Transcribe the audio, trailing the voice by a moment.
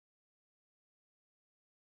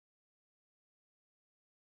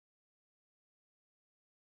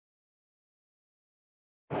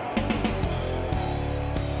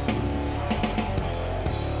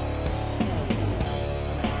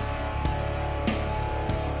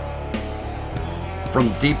From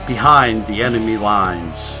deep behind the enemy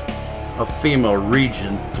lines of FEMA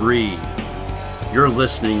Region 3, you're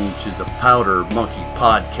listening to the Powder Monkey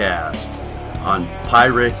Podcast on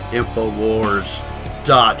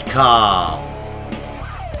PirateInfoWars.com.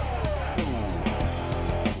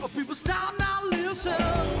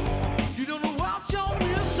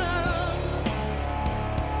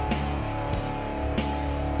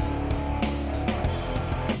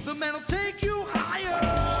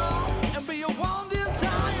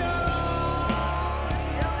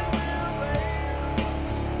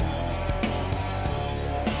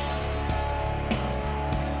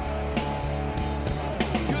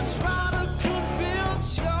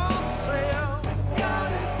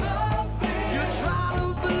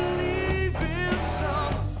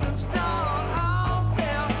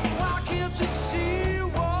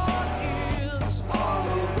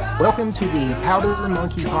 Welcome to the Powder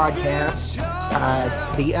Monkey Podcast.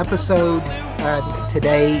 The episode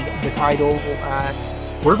today, the title,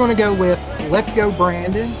 we're going to go with "Let's Go,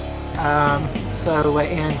 Brandon."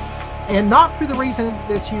 And not for the reason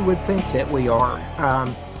that you would think that we are.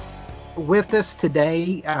 With us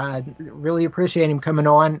today, really appreciate him coming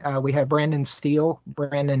on. We have Brandon Steele.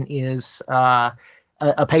 Brandon is a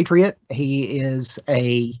patriot. He is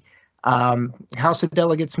a House of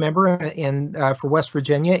Delegates member for West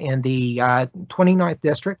Virginia in the 29th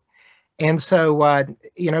District. And so,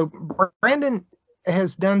 Brandon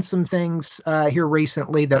has done some things here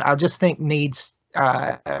recently that I just think needs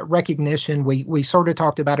recognition. We sort of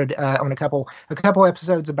talked about it on a couple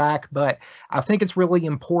episodes back, but I think it's really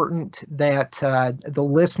important that the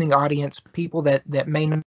listening audience, people that may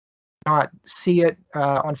not see it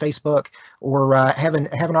on Facebook or have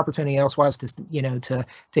an opportunity elsewise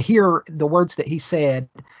to hear the words that he said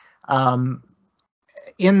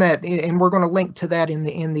in that, and we're going to link to that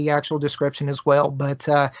in the actual description as well. But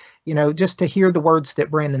just to hear the words that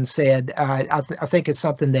Brandon said, I think it's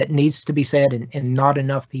something that needs to be said, and not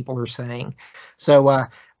enough people are saying. So,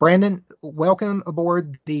 Brandon, welcome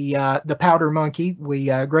aboard the Powder Monkey. We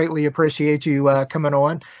greatly appreciate you coming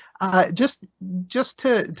on. Just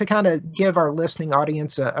to kind of give our listening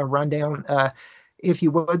audience a rundown, if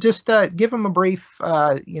you would, just give them a brief,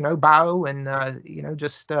 bio, and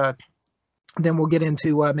then we'll get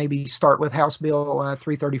into maybe start with House Bill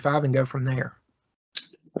 335 and go from there.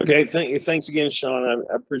 Okay, thanks again, Sean.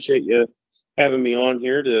 I appreciate you having me on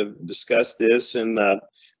here to discuss this. And of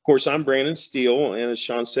course, I'm Brandon Steele, and as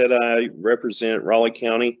Sean said, I represent Raleigh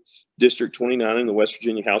County, District 29 in the West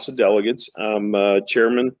Virginia House of Delegates. I'm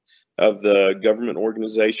chairman of the Government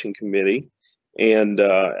Organization Committee, and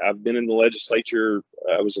I've been in the legislature.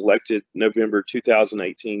 I was elected November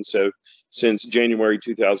 2018, so since January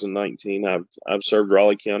 2019, I've served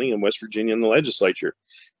Raleigh County and West Virginia in the legislature.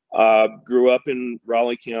 Grew up in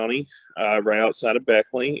Raleigh County, right outside of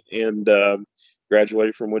Beckley, and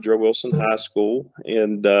graduated from Woodrow Wilson High School.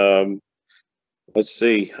 And from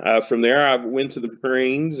there I went to the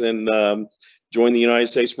Marines and joined the United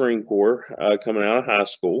States Marine Corps coming out of high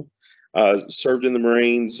school. Served in the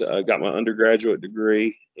Marines, got my undergraduate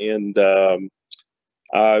degree, and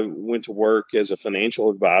I went to work as a financial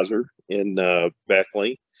advisor in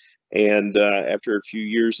Beckley. And after a few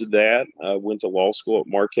years of that, I went to law school at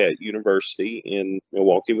Marquette University in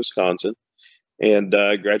Milwaukee, Wisconsin, and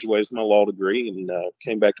graduated with my law degree, and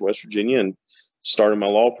came back to West Virginia and started my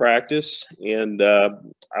law practice. And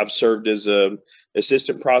I've served as an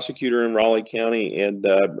assistant prosecutor in Raleigh County, and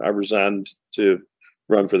I resigned to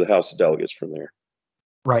run for the House of Delegates from there.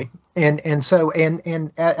 Right. And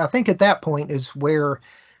I think at that point is where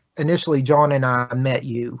initially John and I met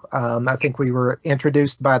you. I think we were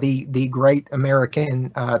introduced by the great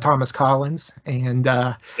American Thomas Collins, and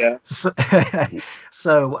so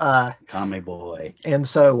Tommy boy. And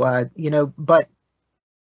so but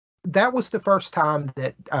that was the first time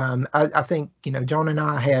that I think John and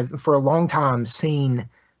I have for a long time seen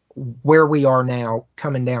where we are now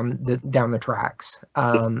coming down the tracks.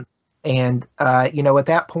 And at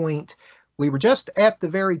that point, we were just at the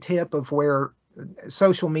very tip of where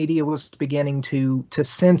social media was beginning to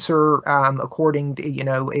censor, according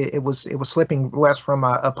to, it was slipping less from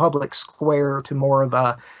a public square to more of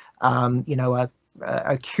a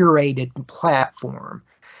curated platform.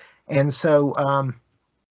 And so,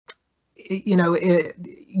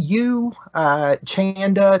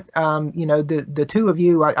 Chanda, the two of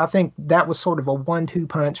you, I think that was sort of a 1-2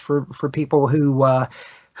 punch for people who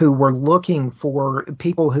were looking for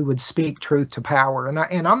people who would speak truth to power.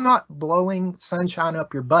 And I'm not blowing sunshine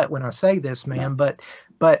up your butt when I say this, man, but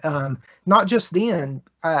not just then.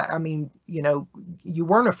 I mean, you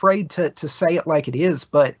weren't afraid to say it like it is,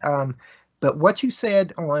 but what you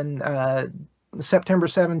said on September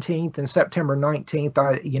 17th and September 19th.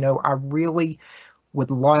 I really would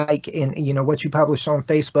like, and what you published on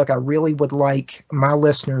Facebook, I really would like my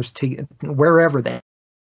listeners to, wherever they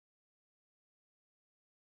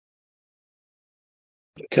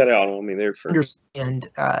cut out on me there for understand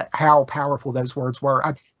how powerful those words were.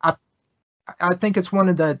 I think it's one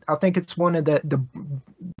of the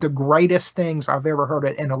greatest things I've ever heard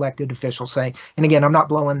an elected official say. And again, I'm not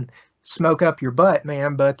blowing smoke up your butt,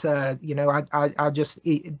 man, but I just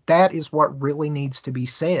that is what really needs to be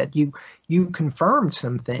said. You confirmed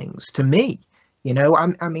some things to me.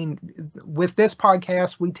 I mean, with this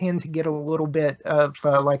podcast, we tend to get a little bit of,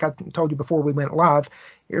 like I told you before we went live,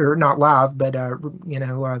 or not live, but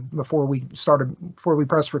before we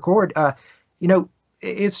press record,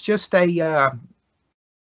 it's just I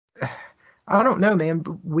don't know, man.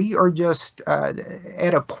 We are just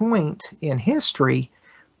at a point in history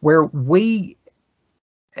where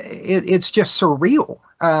it's just surreal.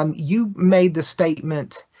 You made the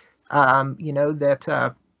statement,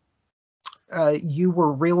 that you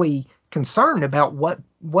were really concerned about what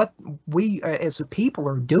we as a people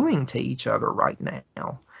are doing to each other right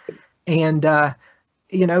now. And, but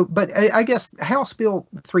I guess House Bill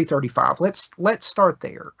 335, let's start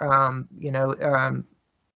there.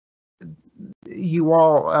 You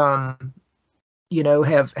all,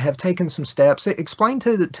 have taken some steps. Explain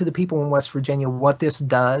to the people in West Virginia what this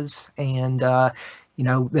does, and the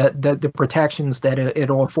protections that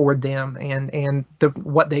it'll afford them, and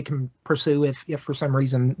what they can pursue if for some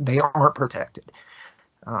reason they aren't protected.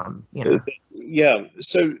 Yeah.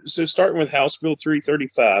 So starting with House Bill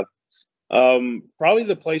 335, probably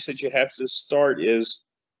the place that you have to start is,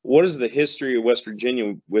 what is the history of West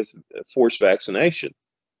Virginia with forced vaccination?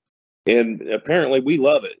 And apparently we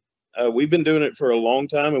love it. We've been doing it for a long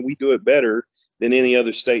time, and we do it better than any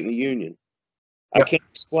other state in the union. Yep. I can't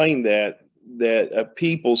explain that a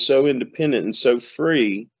people so independent and so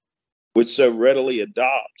free would so readily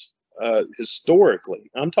adopt historically.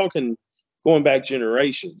 I'm talking going back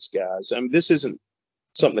generations, guys. I mean, this isn't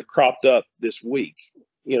something that cropped up this week.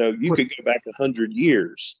 You could go back 100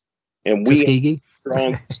 years, and we have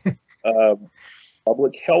strong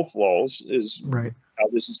public health laws is right. How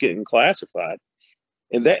this is getting classified.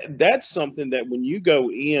 And that's something that when you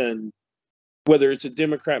go in, whether it's a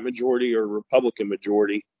Democrat majority or a Republican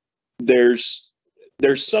majority, there's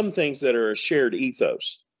some things that are a shared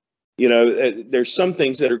ethos. There's some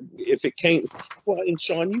things that are, if it came, well, and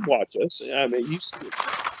Sean, you watch us. I mean, you see it.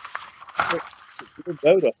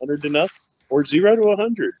 Vote 100-0 or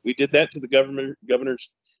 0-100. We did that to the governor's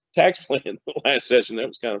tax plan the last session. That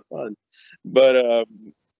was kind of fun. But,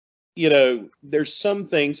 there's some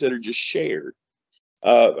things that are just shared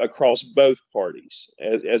across both parties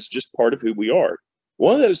as just part of who we are.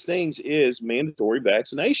 One of those things is mandatory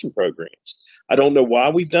vaccination programs. I don't know why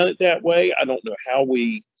we've done it that way. I don't know how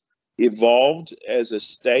we evolved as a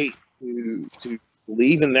state to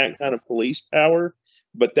believe in that kind of police power,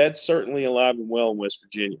 but that's certainly alive and well in West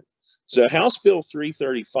Virginia. So House Bill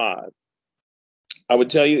 335, I would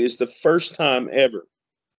tell you, is the first time ever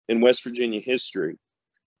in West Virginia history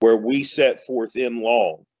where we set forth in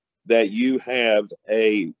law that you have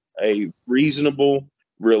a reasonable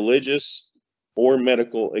religious or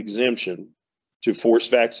medical exemption to forced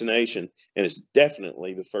vaccination. And it's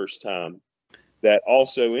definitely the first time that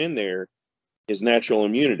also in there is natural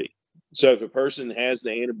immunity. So if a person has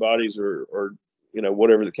the antibodies or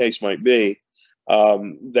whatever the case might be,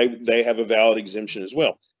 they have a valid exemption as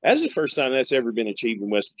well. That's the first time that's ever been achieved in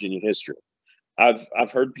West Virginia history.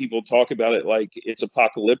 I've heard people talk about it like it's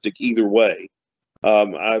apocalyptic either way.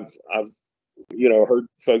 I've heard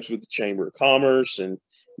folks with the Chamber of Commerce and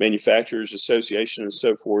Manufacturers Association and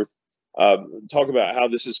so forth talk about how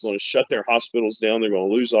this is going to shut their hospitals down. They're going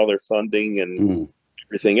to lose all their funding and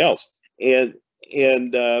everything else. And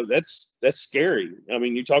that's scary. I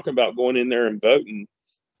mean, you're talking about going in there and voting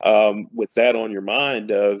with that on your mind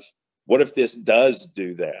of, what if this does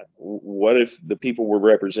do that? What if the people we're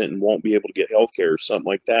representing won't be able to get health care or something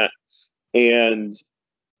like that? And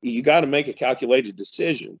you got to make a calculated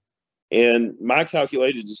decision. And my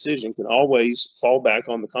calculated decision can always fall back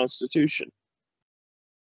on the Constitution.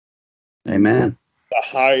 Amen.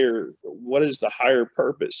 What is the higher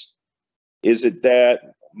purpose? Is it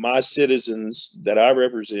that my citizens that I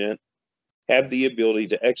represent have the ability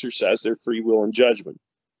to exercise their free will and judgment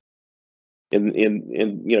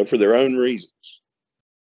in for their own reasons?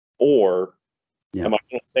 Or am I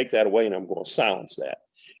going to take that away and I'm going to silence that?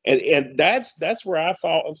 And that's where I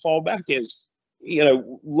fall back is,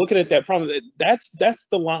 looking at that problem, that's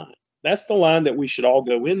the line. That's the line that we should all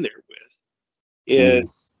go in there with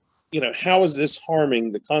is, how is this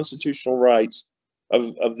harming the constitutional rights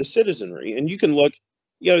of the citizenry? And you can look,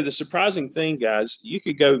 the surprising thing, guys,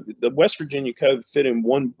 the West Virginia Code fit in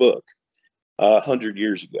one book 100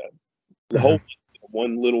 years ago. The whole thing,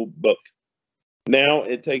 one little book. Now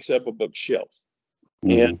it takes up a bookshelf.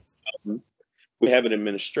 And we have an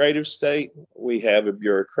administrative state. We have a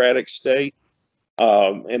bureaucratic state.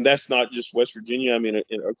 And that's not just West Virginia. I mean,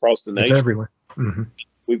 across the nation. It's everywhere.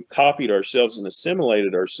 We've copied ourselves and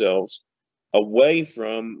assimilated ourselves away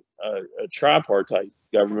from a tripartite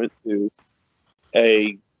government to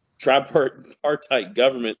a tripartite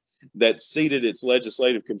government that ceded its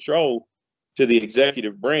legislative control to the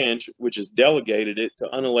executive branch, which has delegated it to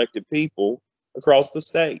unelected people across the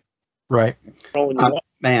state. Right.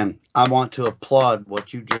 Man, I want to applaud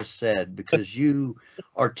what you just said, because you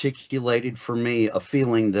articulated for me a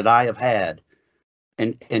feeling that I have had,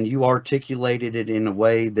 and you articulated it in a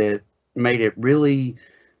way that made it really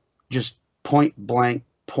just point blank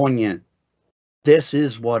poignant. This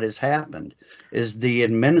is what has happened, is the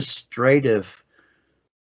administrative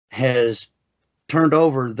has turned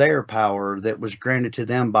over their power that was granted to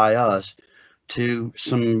them by us to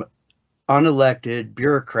some unelected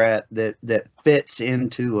bureaucrat that fits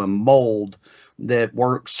into a mold that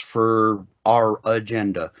works for our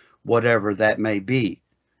agenda, whatever that may be.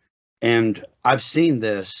 And I've seen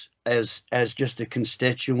this as just a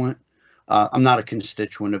constituent. I'm not a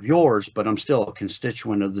constituent of yours, but I'm still a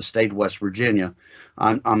constituent of the state of West Virginia.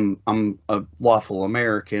 I'm a lawful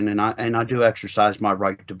American, and I do exercise my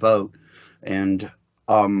right to vote. And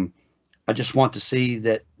I just want to see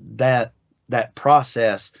that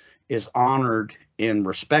process is honored and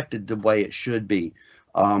respected the way it should be.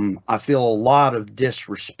 I feel a lot of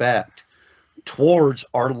disrespect towards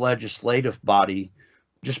our legislative body,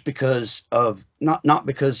 just because of not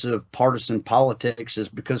because of partisan politics, is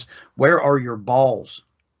because where are your balls?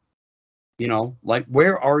 Like,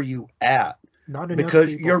 where are you at? Not enough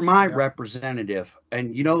because people. You're my representative,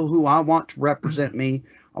 and you know who I want to represent me?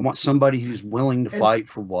 I want somebody who's willing to fight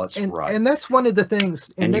for what's right. And that's one of the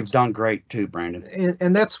things. And you've done great too, Brandon.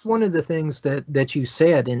 And that's one of the things that you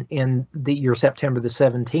said in your September the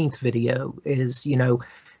 17th video is,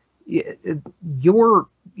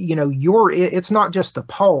 it's not just a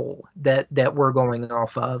poll that we're going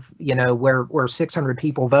off of, where 600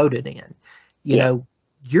 people voted in,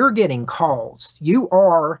 you're getting calls. You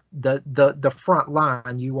are the front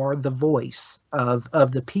line. You are the voice of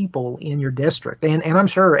the people in your district, and I'm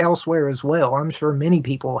sure elsewhere as well. I'm sure many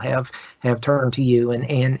people have turned to you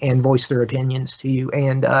and voiced their opinions to you.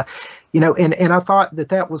 And and I thought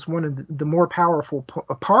that was one of the more powerful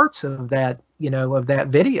parts of that of that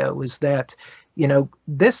video, is that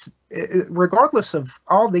this, regardless of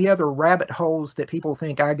all the other rabbit holes that people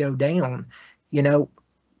think I go down,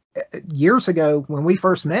 years ago when we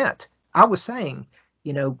first met, I was saying,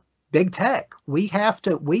 big tech, we have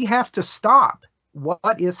to stop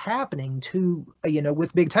what is happening to,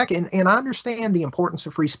 with big tech. And I understand the importance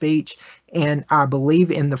of free speech, and I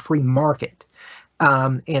believe in the free market.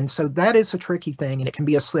 And so that is a tricky thing, and it can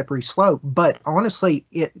be a slippery slope. But honestly,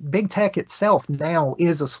 big tech itself now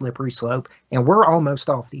is a slippery slope, and we're almost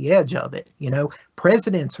off the edge of it.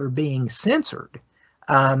 Presidents are being censored.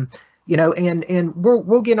 And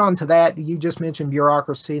we'll get on to that. You just mentioned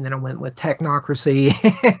bureaucracy, and then I went with technocracy.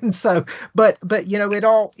 And so, but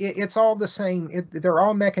it's all the same. They're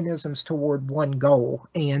all mechanisms toward one goal.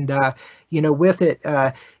 And, with it,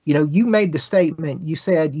 you made the statement, you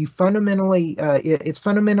said it's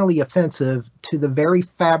fundamentally offensive to the very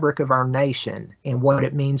fabric of our nation and what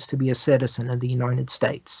it means to be a citizen of the United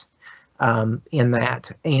States, in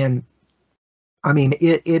that. And I mean,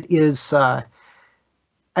 it is,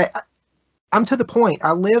 I'm to the point.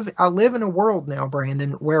 I live in a world now,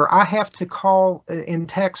 Brandon, where I have to call and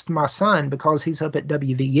text my son because he's up at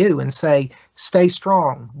WVU and say, "Stay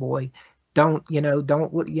strong, boy. Don't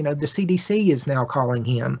the CDC is now calling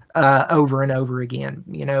him over and over again,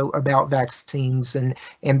 about vaccines and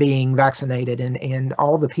being vaccinated, and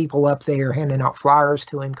all the people up there handing out flyers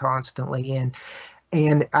to him constantly.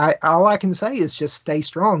 And all I can say is just stay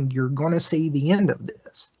strong. You're going to see the end of this.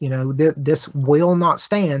 This will not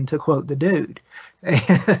stand, to quote the dude."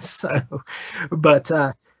 So, but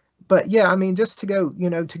yeah, I mean, just to go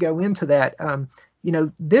into that,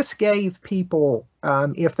 this gave people,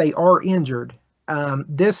 if they are injured,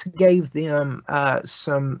 this gave them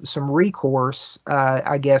some recourse,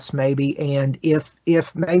 I guess, maybe. And if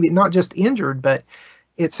maybe not just injured, but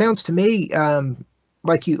it sounds to me,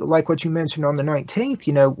 like what you mentioned on the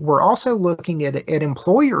 19th, we're also looking at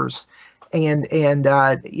employers and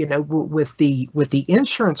with the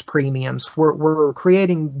insurance premiums, we're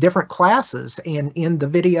creating different classes. And in the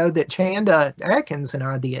video that Chanda Atkins and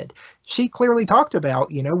I did, she clearly talked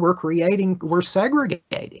about, we're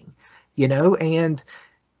segregating,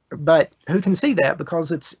 but who can see that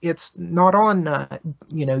because it's not on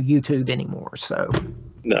YouTube anymore. So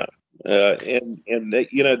no, and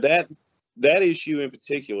that issue in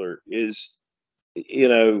particular is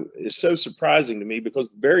so surprising to me,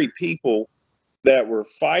 because the very people that were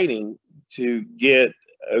fighting to get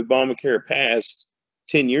Obamacare passed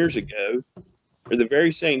 10 years ago are the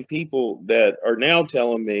very same people that are now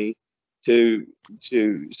telling me to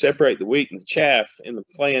separate the wheat and the chaff in the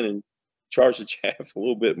plan and charge the chaff a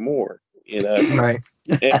little bit more, Right.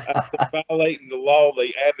 and violating the law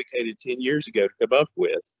they advocated 10 years ago to come up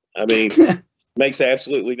with. I mean, makes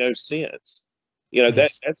absolutely no sense.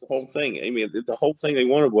 That's the whole thing. I mean, the whole thing they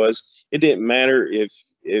wanted was, it didn't matter if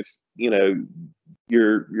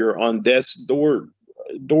you're on death's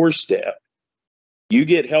doorstep. You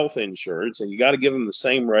get health insurance, and you got to give them the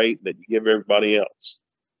same rate that you give everybody else.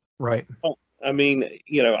 Right. I mean,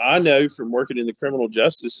 I know from working in the criminal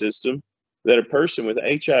justice system that a person with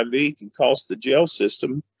HIV can cost the jail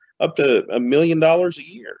system up to $1 million a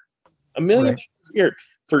year. $1 million a year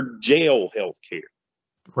for jail health care.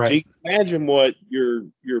 Right. So you can imagine what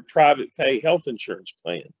your private pay health insurance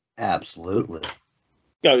plan. Absolutely.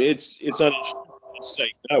 It's uninsurable to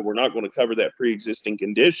say, no, we're not going to cover that pre-existing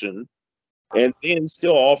condition, and then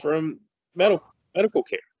still offer them medical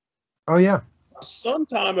care. Oh, yeah.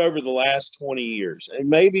 Sometime over the last 20 years, and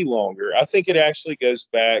maybe longer, I think it actually goes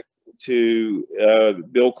back to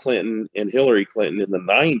Bill Clinton and Hillary Clinton in the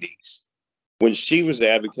 90s, when she was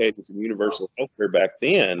advocating for universal health care back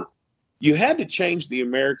then. You had to change the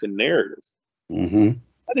American narrative. Mm-hmm. You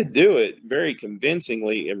had to do it very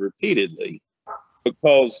convincingly and repeatedly,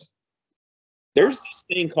 because there's this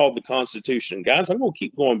thing called the Constitution. Guys, I'm going to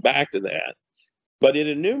keep going back to that. But it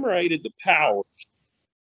enumerated the powers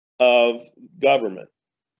of government.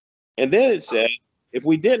 And then it said, if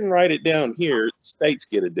we didn't write it down here, the states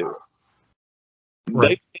get to do it.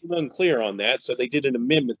 Right. They became unclear on that, so they did an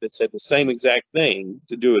amendment that said the same exact thing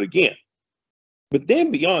to do it again. But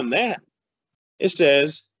then beyond that, it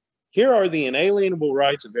says, here are the inalienable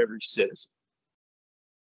rights of every citizen.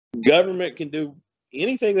 Government can do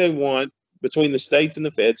anything they want between the states and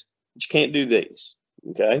the feds, but you can't do these.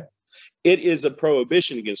 Okay? It is a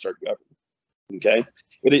prohibition against our government. Okay?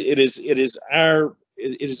 It is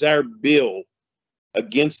our bill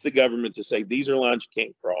against the government to say these are lines you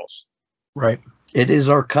can't cross. Right. It is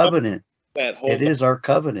our covenant. It is our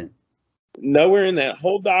covenant. Nowhere in that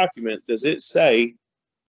whole document does it say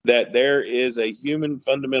that there is a human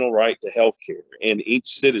fundamental right to health care and each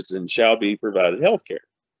citizen shall be provided health care.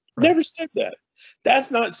 Right. Never said that.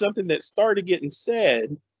 That's not something that started getting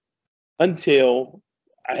said until,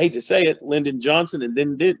 I hate to say it, Lyndon Johnson and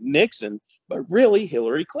then Nixon, but really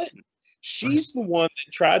Hillary Clinton. She's the one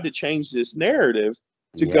that tried to change this narrative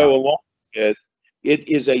to go along with it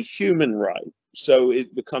is a human right. So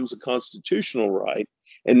it becomes a constitutional right.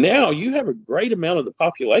 And now you have a great amount of the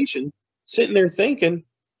population sitting there thinking,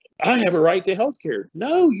 I have a right to health care.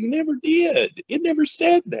 No, you never did. It never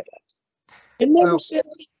said that. It never said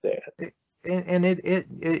that. And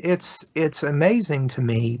it's amazing to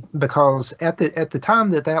me because at the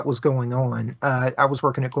time that was going on, I was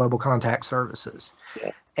working at Global Contact Services,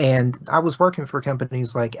 and I was working for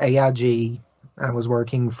companies like AIG. I was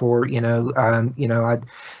working for not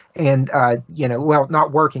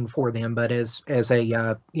working for them, but as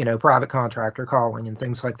a private contractor calling and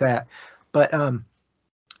things like that. But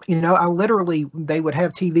I literally, they would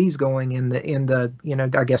have TVs going in the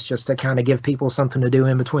I guess just to kind of give people something to do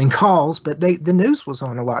in between calls. But the news was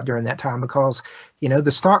on a lot during that time because,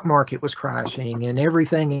 the stock market was crashing and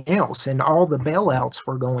everything else, and all the bailouts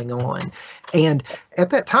were going on. And at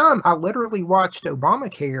that time, I literally watched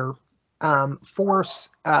Obamacare force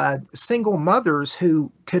single mothers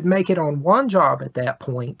who could make it on one job at that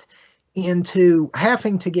point into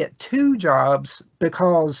having to get two jobs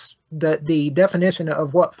because the definition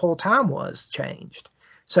of what full-time was changed.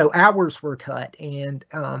 So hours were cut. And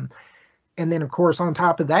then, of course, on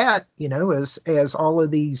top of that, as all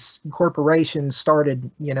of these corporations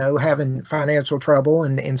started, having financial trouble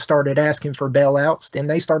and started asking for bailouts, then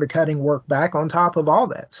they started cutting work back on top of all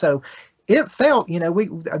that. So it felt,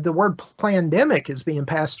 the word pandemic is being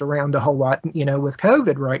passed around a whole lot, with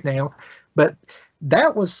COVID right now, but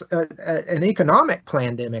that was an economic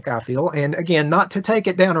pandemic, I feel. And again, not to take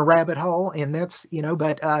it down a rabbit hole, and that's,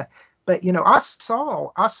 but But I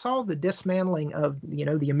saw the dismantling of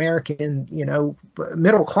the American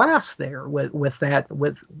middle class there with that,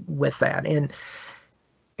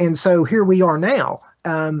 and so here we are now.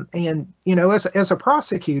 And as a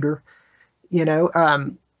prosecutor,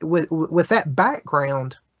 with that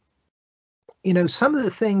background, some of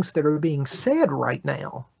the things that are being said right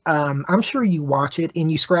now, I'm sure you watch it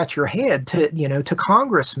and you scratch your head to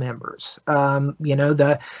Congress members. When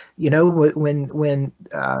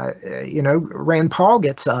Rand Paul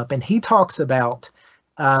gets up and he talks about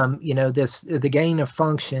the gain of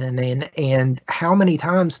function, and how many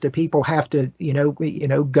times do people have to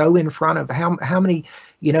go in front of how many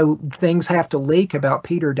things have to leak about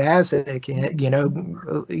Peter Daszak, and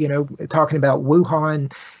talking about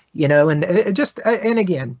Wuhan. And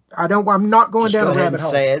again, I'm not going Just down go a ahead rabbit and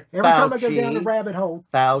hole. say it. Every time I go down a Fauci. rabbit hole,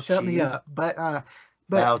 Fauci. shut me up. But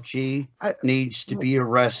Fauci needs to be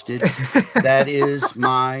arrested. That is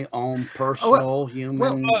my own personal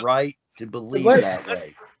human right to believe that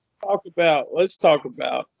way. Let's talk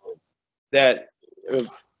about that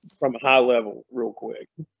from a high level real quick.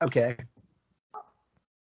 Okay.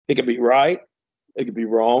 It could be right. It could be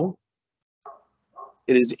wrong.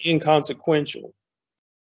 It is inconsequential.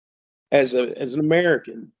 As an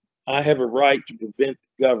American, I have a right to prevent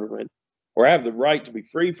the government, or I have the right to be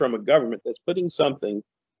free from a government that's putting something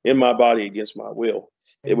in my body against my will.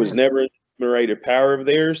 It was never an enumerated power of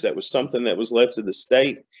theirs. That was something that was left to the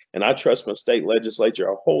state. And I trust my state legislature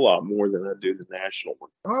a whole lot more than I do the national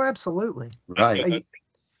one. Oh, absolutely. Right. I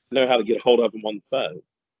know how to get a hold of them on the phone,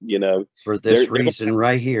 For this reason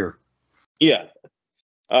right here. Yeah.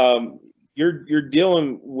 You're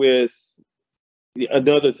dealing with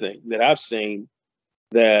another thing that I've seen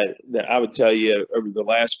that I would tell you over the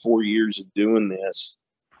last 4 years of doing this,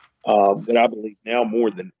 that I believe now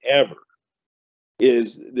more than ever,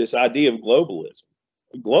 is this idea of globalism.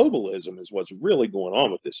 Globalism is what's really going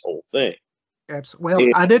on with this whole thing. Well,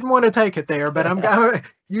 I didn't want to take it there, but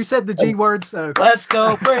you said the G word, so let's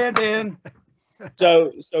go, Brandon.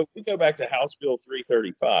 So we go back to House Bill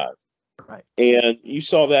 335, right? And you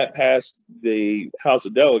saw that pass the House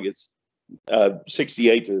of Delegates,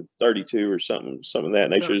 68 to 32 or something of that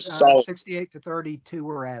nature. 68 to 32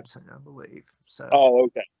 were absent, I believe. So. Oh,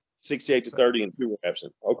 okay. 68 to 30 and 2 were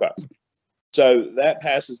absent. Okay. So that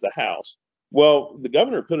passes the House. Well, the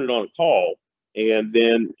governor put it on a call, and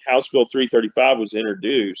then House Bill 335 was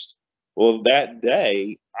introduced. Well, that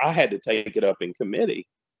day I had to take it up in committee,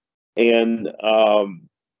 and of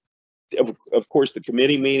course the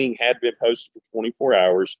committee meeting had been posted for 24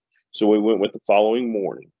 hours, so we went with the following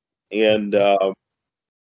morning, and that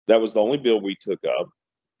was the only bill we took up.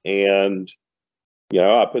 And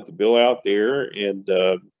I put the bill out there, and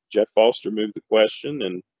Jeff Foster moved the question,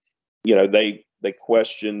 and they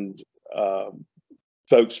questioned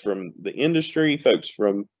folks from the industry, folks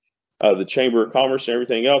from the Chamber of Commerce and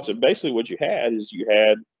everything else. And basically what you had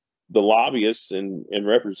the lobbyists and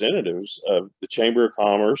representatives of the Chamber of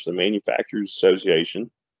Commerce, the Manufacturers Association,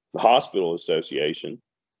 the Hospital Association,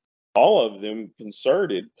 all of them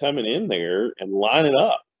concerted coming in there and lining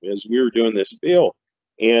up as we were doing this bill.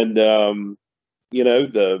 And,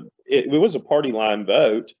 it was a party line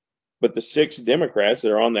vote, but the 6 Democrats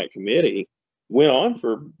that are on that committee went on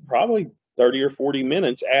for probably 30 or 40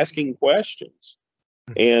 minutes asking questions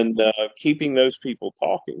and keeping those people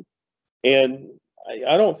talking. And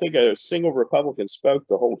I don't think a single Republican spoke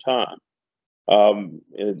the whole time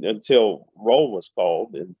until roll was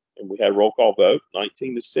called, and we had a roll call vote,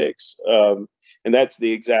 19-6. And that's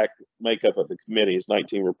the exact makeup of the committee, is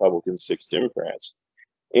 19 Republicans, 6 Democrats.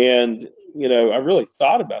 And, I really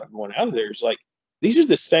thought about it going out of there. It's like, these are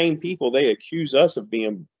the same people they accuse us of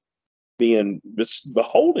being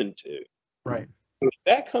beholden to. Right.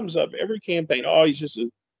 That comes up every campaign. Oh, he's just a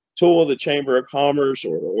tool of the Chamber of Commerce,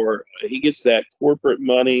 or he gets that corporate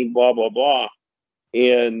money, blah, blah, blah.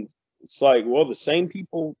 And it's like, well, the same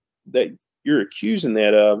people that you're accusing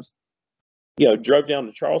that of, drove down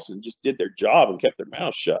to Charleston, just did their job and kept their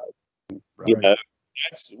mouth shut. Right.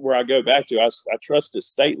 That's where I go back to. I trust the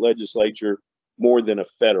state legislature more than a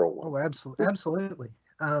federal one. Oh, absolutely.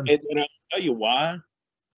 And I'll tell you why.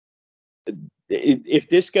 If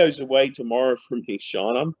this goes away tomorrow for me,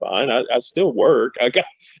 Sean, I'm fine. I still work. I've got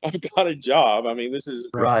a job. I mean, this is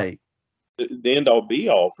right. The end all be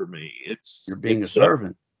all for me. You're being a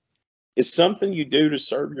servant. It's something you do to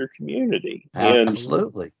serve your community.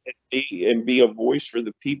 Absolutely. And be a voice for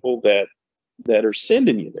the people that are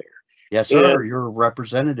sending you there. Yes, sir. You're a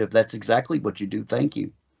representative. That's exactly what you do. Thank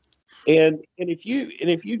you. And if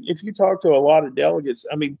you talk to a lot of delegates,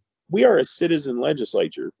 I mean, we are a citizen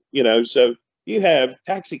legislature, so you have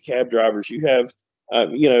taxi cab drivers, you have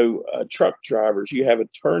truck drivers, you have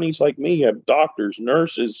attorneys like me, you have doctors,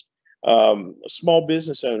 nurses, small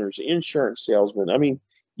business owners, insurance salesmen. I mean,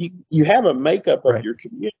 you have a makeup of Right. your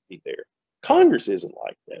community there. Congress isn't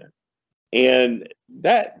like that. And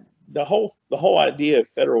that the whole idea of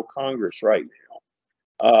federal Congress right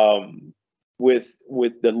now, with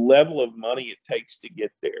the level of money it takes to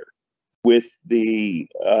get there, with the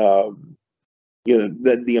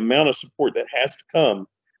the amount of support that has to come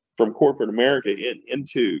from corporate America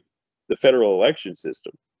into the federal election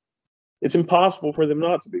system, it's impossible for them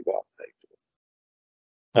not to be bought and paid for.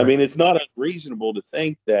 I Right. mean, it's not unreasonable to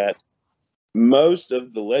think that most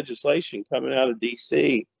of the legislation coming out of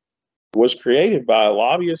D.C. was created by a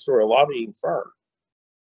lobbyist or a lobbying firm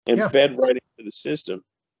and Yeah. fed right into the system.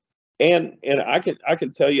 And I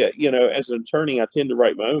can tell you, as an attorney, I tend to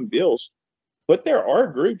write my own bills, but there are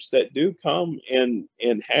groups that do come and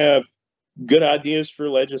have good ideas for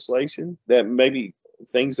legislation that maybe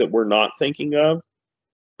things that we're not thinking of.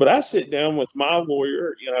 But I sit down with my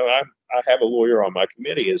lawyer. I have a lawyer on my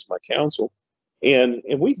committee as my counsel, and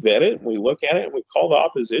we vet it and we look at it and we call the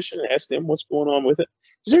opposition and ask them what's going on with it.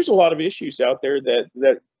 Because there's a lot of issues out there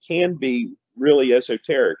that can be really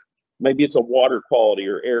esoteric. Maybe it's a water quality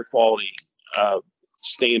or air quality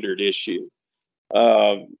standard issue.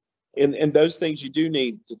 And those things you do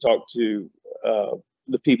need to talk to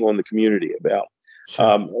the people in the community about. Sure.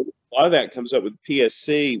 A lot of that comes up with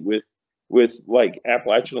PSC, with like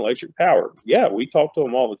Appalachian Electric Power. Yeah, we talk to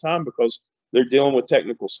them all the time because they're dealing with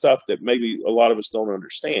technical stuff that maybe a lot of us don't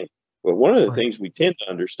understand. But one of the Right. things we tend to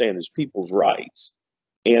understand is people's rights.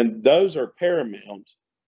 And those are paramount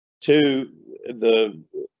to the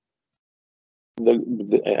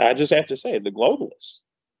I just have to say, the globalists,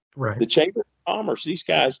 Right. the Chamber of Commerce, these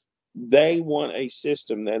guys, they want a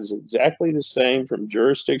system that is exactly the same from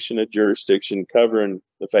jurisdiction to jurisdiction, covering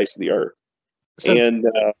the face of the earth. So- And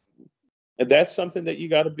that's something that you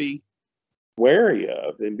got to be wary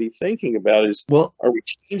of and be thinking about is, Well, are we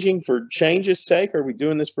changing for change's sake? Or are we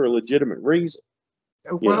doing this for a legitimate reason?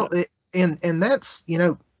 Well, and that's,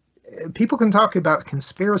 people can talk about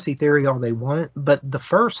conspiracy theory all they want, but the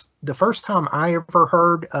first time I ever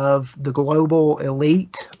heard of the global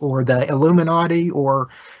elite or the Illuminati or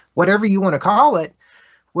whatever you want to call it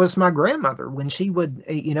was my grandmother, when she would,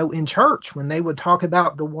 in church, when they would talk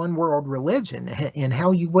about the one world religion and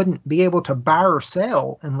how you wouldn't be able to buy or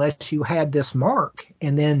sell unless you had this mark.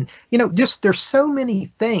 And then, just there's so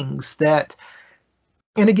many things that,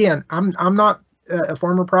 and again, I'm not a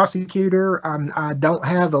former prosecutor. I don't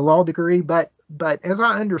have a law degree, but as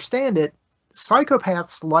I understand it,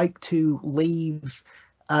 psychopaths like to leave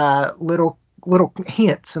little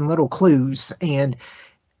hints and little clues. And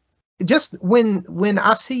just when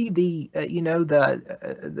I see the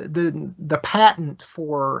patent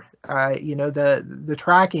for the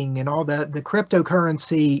tracking and all the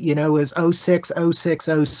cryptocurrency is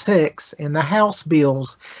 060606, and the House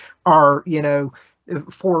bills are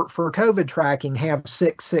for COVID tracking have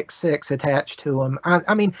 666 attached to them.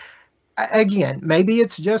 I mean, again, maybe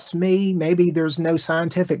it's just me. Maybe there's no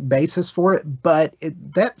scientific basis for it, but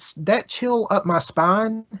that chill up my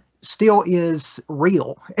spine still is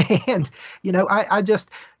real. And I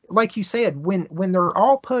just, like you said, when they're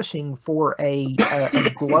all pushing for a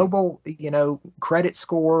global credit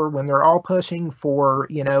score, when they're all pushing for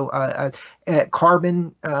a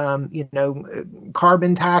carbon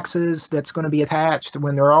carbon taxes that's going to be attached,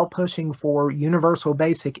 when they're all pushing for universal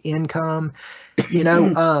basic income,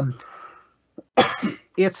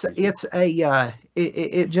 it's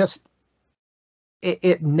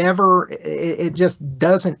it just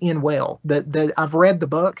doesn't end well. I've read the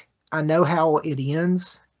book. I know how it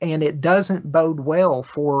ends, and it doesn't bode well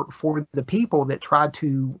for the people that try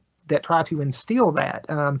to instill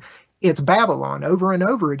that. It's Babylon over and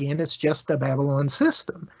over again. It's just a Babylon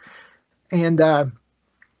system. And I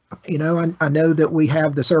know that we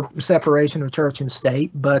have the separation of church and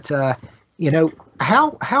state, but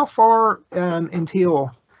how far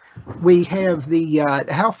until we have the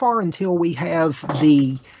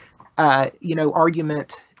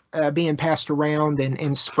argument being passed around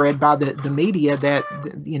and spread by the media that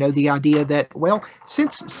the idea that, well,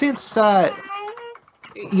 since it's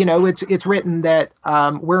written that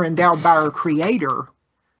we're endowed by our Creator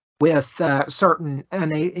with certain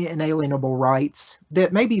inalienable rights,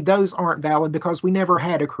 that maybe those aren't valid because we never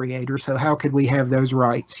had a Creator, so how could we have those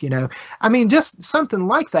rights? I mean, just something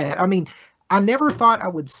like that. I mean, I never thought I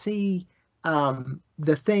would see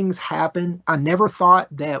the things happen. I never thought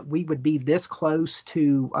that we would be this close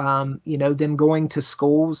to, them going to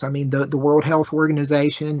schools. I mean, the World Health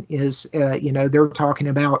Organization is, they're talking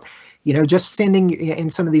about, just sending in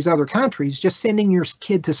some of these other countries, just sending your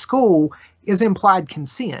kid to school is implied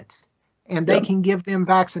consent, and they can give them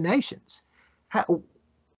vaccinations.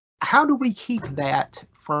 How do we keep that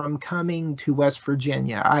from coming to West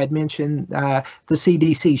Virginia? I had mentioned the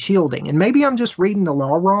CDC shielding, and maybe I'm just reading the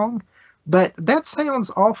law wrong, but that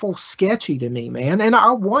sounds awful sketchy to me, man. And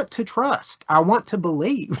I want to trust, I want to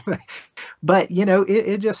believe, but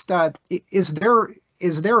it just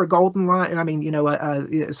is there a golden line? I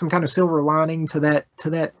mean, some kind of silver lining to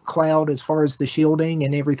that cloud as far as the shielding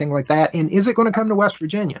and everything like that. And is it going to come to West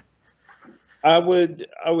Virginia? I would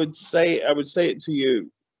say it to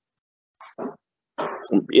you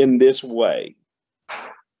in this way.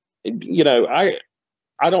 I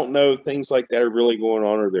don't know if things like that are really going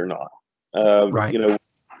on or they're not. Right.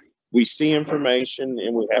 We see information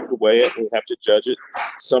and we have to weigh it. We have to judge it.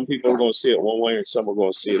 Some people are going to see it one way and some are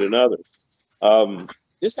going to see it another.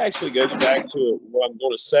 This actually goes back to what I'm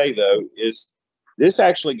going to say, though, is this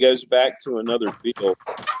actually goes back to another bill.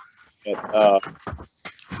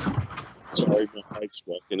 Sorry, my wife's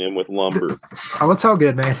walking in with lumber. Oh, it's all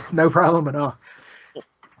good, man. No problem at all.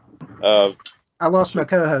 I lost my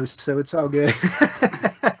co-host, so it's all good.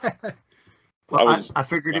 Well, I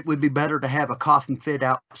figured it would be better to have a coughing fit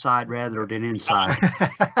outside rather than inside.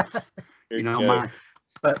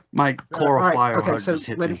 My chlorophyle. Right. Okay, so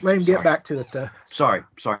let him get back to it, though. Sorry,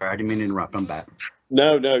 I didn't mean to interrupt. I'm back.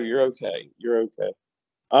 No, you're okay.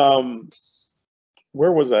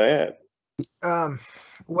 Where was I at?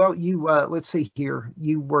 Well, you let's see here.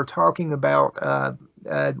 You were talking about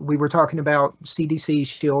we were talking about CDC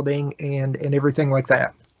shielding and everything like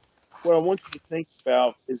that. What I want you to think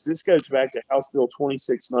about is this goes back to House Bill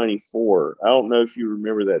 2694. I don't know if you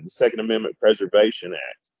remember that, the Second Amendment Preservation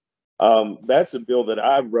Act. That's a bill that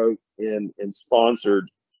I wrote and sponsored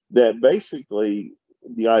that basically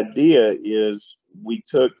the idea is we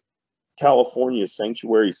took California's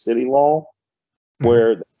sanctuary city law,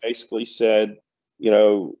 where they basically said,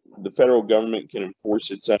 the federal government can enforce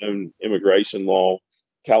its own immigration law.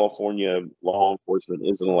 California law enforcement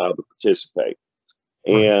isn't allowed to participate.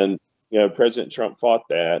 And President Trump fought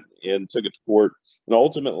that and took it to court. And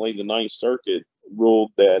ultimately, the Ninth Circuit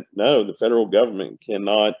ruled that no, the federal government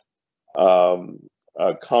cannot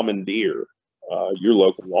commandeer your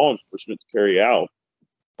local law enforcement to carry out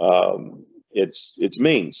its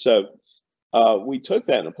means. So we took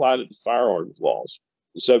that and applied it to firearms laws.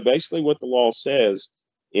 So basically, what the law says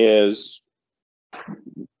is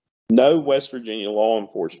no West Virginia law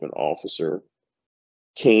enforcement officer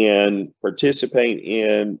can participate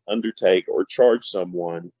in, undertake, or charge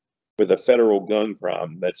someone with a federal gun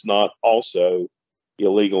crime that's not also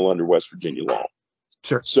illegal under West Virginia law.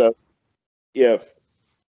 Sure. So if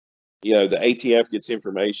the ATF gets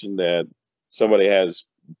information that somebody has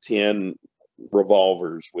 10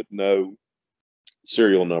 revolvers with no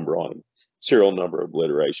serial number on them, serial number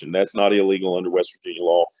obliteration, that's not illegal under West Virginia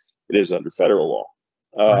law. It is under federal law.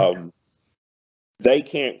 Right. They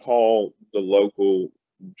can't call the local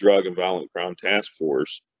drug and violent crime task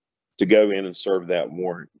force to go in and serve that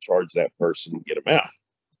warrant, charge that person, and get them out.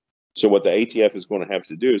 So what the ATF is going to have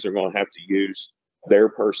to do is they're going to have to use their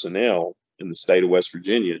personnel in the state of West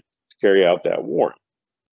Virginia to carry out that warrant.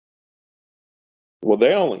 Well,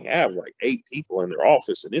 they only have like 8 people in their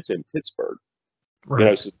office, and it's in Pittsburgh.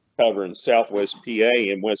 Right. So covering Southwest PA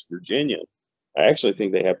and West Virginia. I actually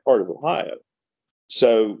think they have part of Ohio.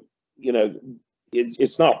 So,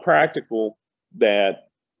 it's not practical that,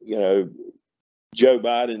 Joe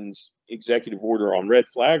Biden's executive order on red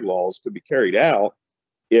flag laws could be carried out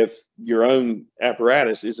if your own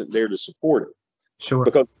apparatus isn't there to support it. Sure.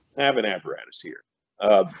 Because we have an apparatus here.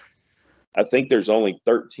 I think there's only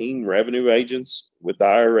 13 revenue agents with the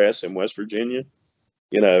IRS in West Virginia.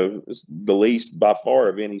 It's the least by far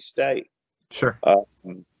of any state. Sure.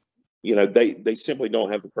 They simply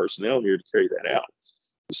don't have the personnel here to carry that out.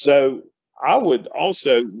 So I would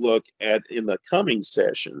also look at, in the coming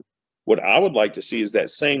session, what I would like to see is that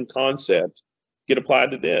same concept get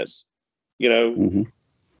applied to this. Our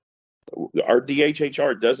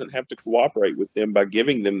DHHR doesn't have to cooperate with them by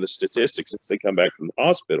giving them the statistics as they come back from the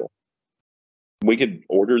hospital. We could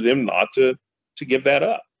order them not to give that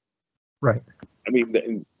up. Right. I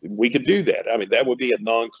mean, we could do that. I mean, that would be a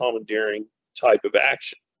non-commandeering type of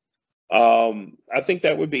action. I think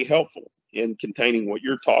that would be helpful in containing what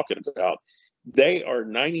you're talking about. They are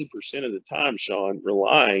 90% of the time, Sean,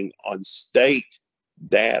 relying on state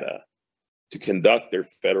data to conduct their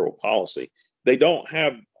federal policy. They don't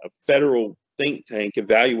have a federal think tank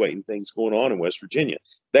evaluating things going on in West Virginia.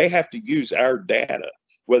 They have to use our data,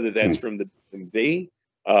 whether that's from the DMV,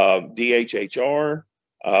 DHHR,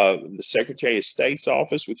 the Secretary of State's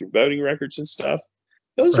office with your voting records and stuff.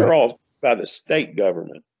 Those are Right. all by the state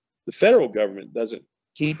government. The federal government doesn't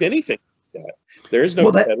keep anything like that. There is no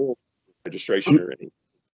Well, that- federal registration or anything.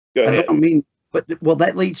 Go I ahead. don't mean, but well,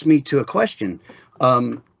 that leads me to a question.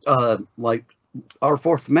 Like our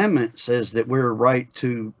Fourth Amendment says that we're right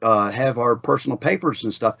to have our personal papers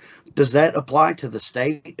and stuff. Does that apply to the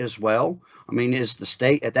state as well? I mean, is the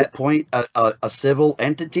state at that point a civil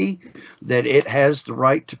entity that it has the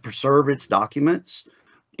right to preserve its documents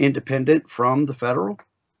independent from the federal?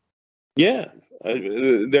 Yeah,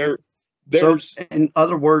 there's So, in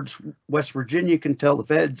other words, West Virginia can tell the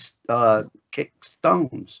feds kick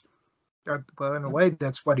stones. Well, in a way,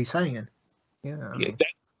 that's what he's saying. Yeah. Yeah,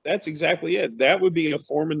 that's exactly it. That would be a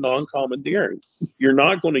form of non-commandeering. You're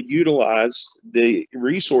not going to utilize the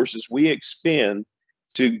resources we expend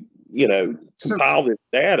to, compile this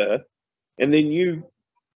data, and then you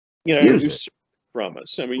Use it. from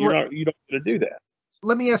us. I mean, you don't going to do that.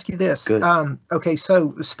 Let me ask you this. Good. Okay,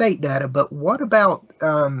 so state data, but what about,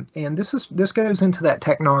 and this goes into that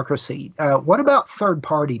technocracy. What about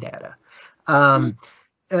third-party data?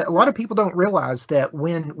 A lot of people don't realize that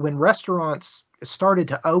when restaurants started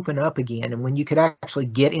to open up again, and when you could actually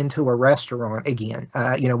get into a restaurant again,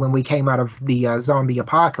 when we came out of the zombie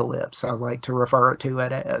apocalypse, I like to refer to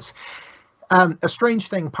it as, a strange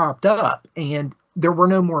thing popped up, and there were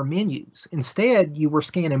no more menus. Instead, you were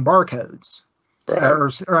scanning barcodes. Right. Or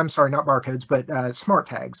I'm sorry, not barcodes, but smart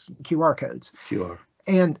tags, QR codes. QR.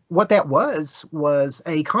 And what that was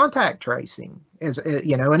a contact tracing, and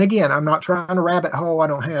again, I'm not trying to rabbit hole. I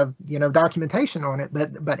don't have, documentation on it,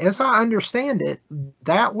 but as I understand it,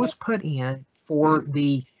 that was put in for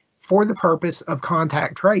the purpose of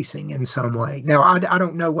contact tracing in some way. Now, I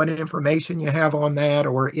don't know what information you have on that,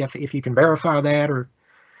 or if you can verify that, or,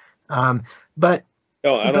 but.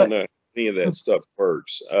 No, I don't know. Any of that stuff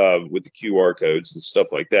works with the QR codes and stuff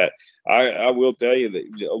like that. I will tell you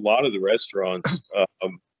that a lot of the restaurants,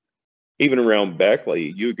 even around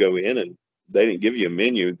Beckley, you go in and they didn't give you a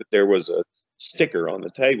menu, but there was a sticker on the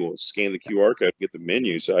table. Scan the QR code, get the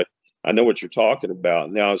menu. So I know what you're talking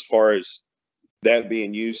about. Now, as far as that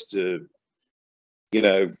being used to,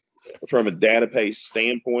 from a database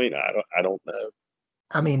standpoint, I don't know.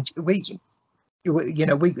 I mean, we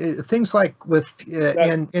things like with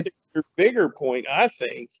and your bigger point, I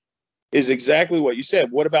think, is exactly what you said.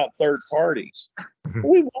 What about third parties? Mhm.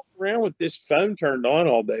 We walk around with this phone turned on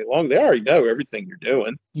all day long. They already know everything you're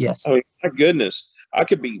doing. yes, I mean, my goodness, I've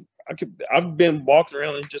been walking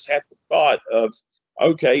around and just had the thought of,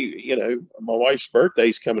 okay, my wife's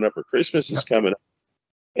birthday's coming up or Christmas is coming up.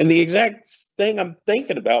 And the exact thing I'm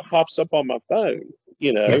thinking about pops up on my phone,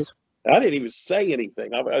 yes. I didn't even say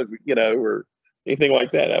anything, or anything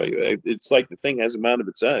like that. I mean, it's like the thing has a mind of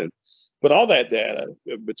its own. But all that data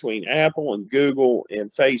between Apple and Google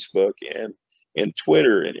and Facebook and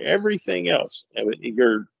Twitter and everything else, I mean,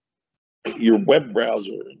 your web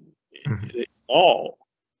browser and all,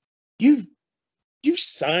 you've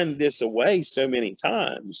signed this away so many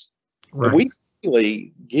times. Right. We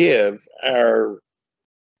really give our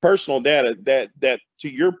personal data that to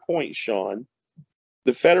your point, Sean,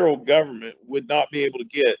 the federal government would not be able to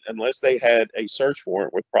get unless they had a search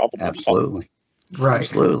warrant with probable cause. Absolutely. Right.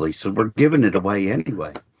 Absolutely. So we're giving it away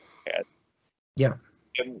anyway. Yeah.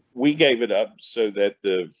 And we gave it up so that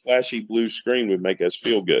the flashy blue screen would make us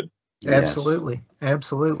feel good. Yes. Absolutely.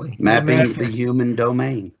 Absolutely. Mapping the human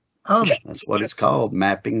domain. Um, That's what it's called,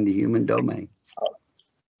 mapping the human domain.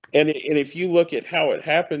 And if you look at how it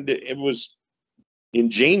happened, it was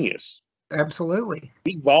ingenious. absolutely.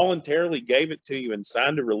 We voluntarily gave it to you and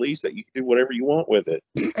signed a release that you can do whatever you want with it.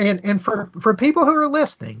 And for people who are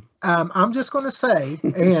listening, I'm just going to say,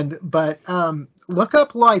 but look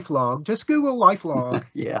up LifeLog. Just Google LifeLog.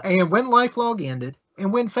 Yeah. And when LifeLog ended,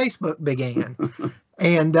 and when Facebook began,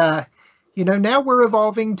 and now we're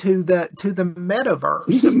evolving to the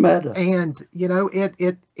metaverse. The meta. And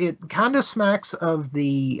it kind of smacks of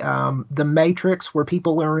the Matrix, where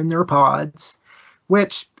people are in their pods,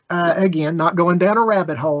 which again, not going down a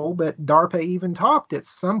rabbit hole, but DARPA even talked at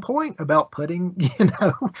some point about putting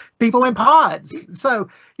people in pods. So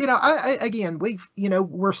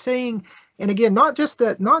we're seeing, and again, not just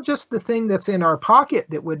the thing that's in our pocket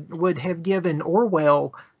that would have given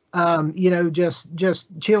Orwell just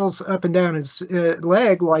chills up and down his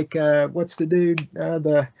leg, like what's the dude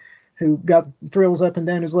who got thrills up and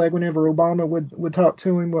down his leg whenever Obama would talk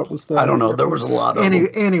to him? What was the? I don't know. There was a lot of them.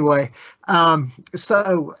 Anyway. But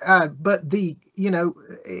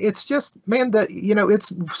it's just, man,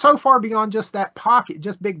 it's so far beyond just that pocket,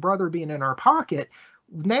 just Big Brother being in our pocket.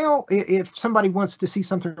 Now, if somebody wants to see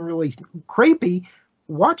something really creepy,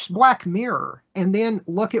 watch Black Mirror and then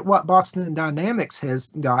look at what Boston Dynamics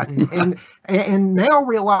has gotten, and now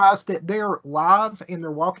realize that they're live and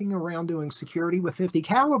they're walking around doing security with 50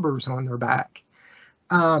 calibers on their back.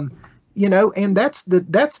 And that's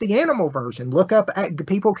the animal version. Look up,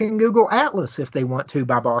 people can Google Atlas if they want to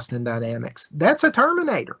by Boston Dynamics. That's a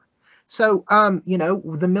Terminator. So,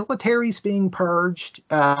 the military's being purged.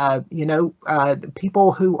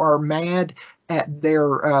 People who are mad at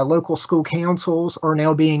their local school councils are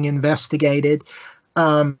now being investigated.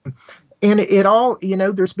 And it all,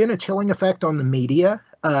 there's been a chilling effect on the media.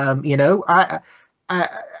 I'm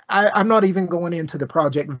not even going into the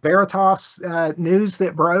Project Veritas news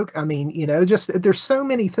that broke. I mean, there's so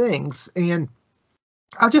many things. And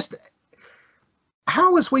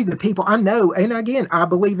how is we the people? I know, and again, I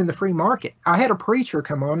believe in the free market. I had a preacher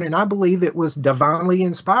come on, and I believe it was divinely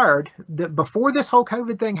inspired, that before this whole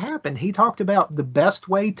COVID thing happened, he talked about the best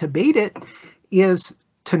way to beat it is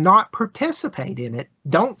to not participate in it.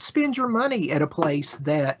 Don't spend your money at a place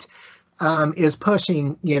that is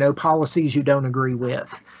pushing, policies you don't agree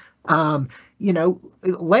with.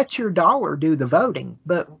 Let your dollar do the voting.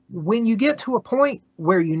 But when you get to a point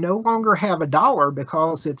where you no longer have a dollar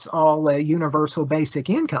because it's all a universal basic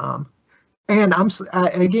income, and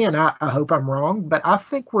I hope I'm wrong, but I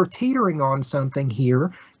think we're teetering on something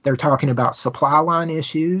here. They're talking about supply line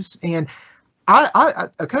issues, and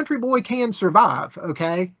a country boy can survive.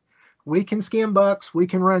 Okay, we can skim bucks, we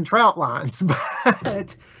can run trout lines,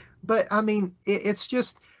 but I mean, it's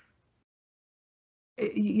just.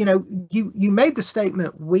 You made the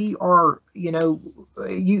statement, we are, you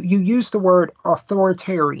used the word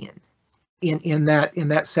authoritarian in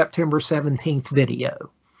that September 17th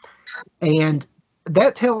video. And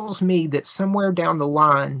that tells me that somewhere down the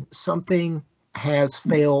line, something has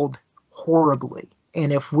failed horribly.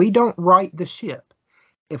 And if we don't right the ship,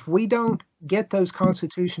 if we don't get those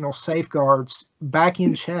constitutional safeguards back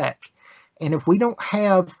in check, and if we don't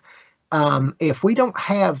have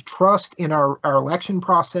trust in our election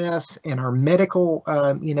process and our medical,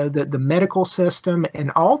 the medical system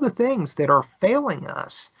and all the things that are failing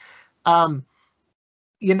us,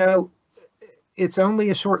 it's only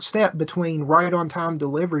a short step between right on time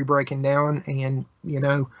delivery breaking down and,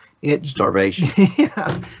 starvation.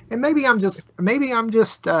 Yeah. And maybe I'm just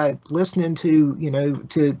listening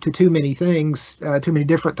to too many things, too many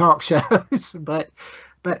different talk shows, but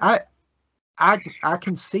I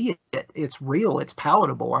can see it. It's real. It's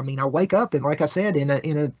palatable. I mean, I wake up and, like I said, in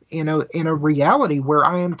a reality where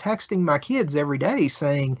I am texting my kids every day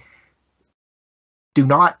saying, "Do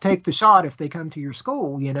not take the shot if they come to your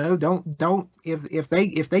school. Don't if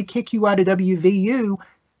they kick you out of WVU,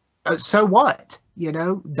 so what?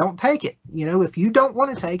 Don't take it. If you don't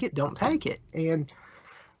want to take it, don't take it." And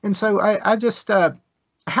so I just.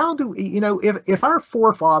 How do if our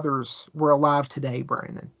forefathers were alive today,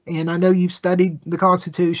 Brandon, and I know you've studied the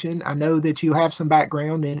Constitution, I know that you have some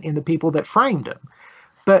background in the people that framed them,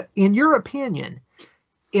 but in your opinion,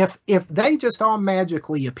 if they just all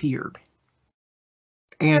magically appeared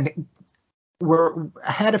and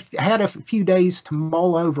had a few days to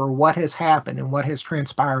mull over what has happened and what has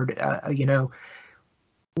transpired,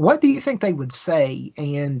 what do you think they would say?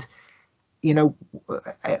 And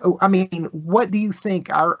I mean, what do you think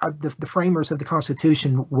the framers of the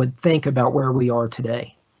Constitution would think about where we are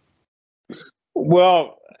today?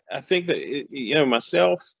 Well, I think that,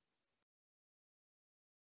 myself,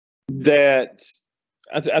 that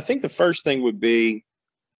I think the first thing would be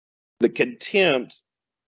the contempt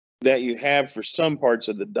that you have for some parts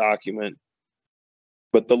of the document,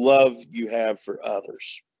 but the love you have for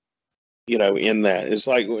others, in that. It's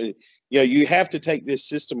like, you have to take this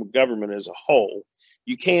system of government as a whole.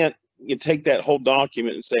 You can't take that whole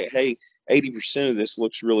document and say, hey, 80% of this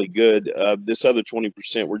looks really good. This other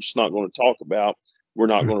 20% we're just not going to talk about. We're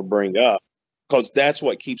not going to bring up, because that's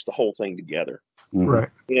what keeps the whole thing together. Right.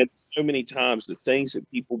 And so many times the things that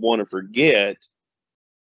people want to forget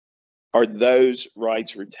are those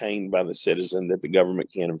rights retained by the citizen that the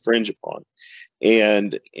government can't infringe upon.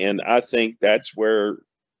 And I think that's where,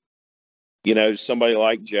 somebody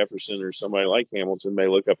like Jefferson or somebody like Hamilton may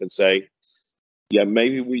look up and say, yeah,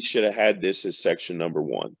 maybe we should have had this as section number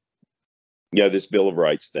 1. This Bill of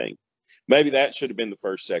Rights thing. Maybe that should have been the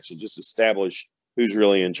first section, just establish who's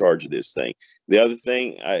really in charge of this thing. The other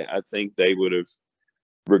thing, I think they would have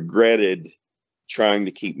regretted trying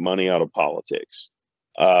to keep money out of politics,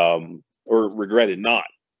 or regretted not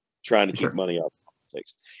trying to keep money out of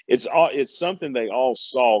politics. It's something they all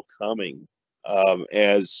saw coming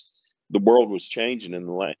as the world was changing in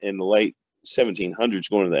the late 1700s,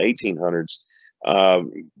 going into the 1800s.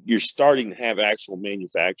 you're starting to have actual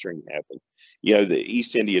manufacturing happen. The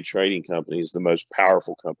East India Trading Company is the most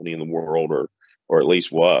powerful company in the world, or at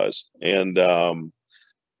least was. And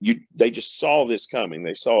they just saw this coming.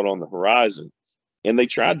 They saw it on the horizon, and they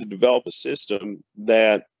tried to develop a system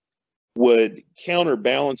that would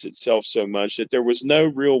counterbalance itself so much that there was no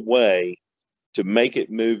real way to make it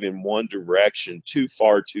move in one direction too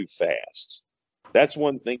far, too fast. That's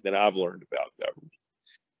one thing that I've learned about government.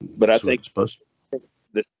 But I think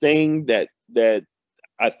the thing that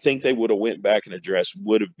I think they would have went back and addressed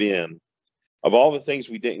would have been, of all the things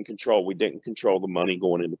we didn't control the money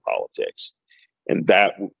going into politics. And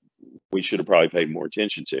that we should have probably paid more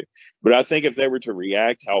attention to. But I think if they were to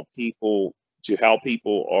react how people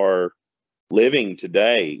are living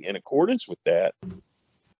today in accordance with that,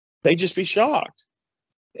 they'd just be shocked.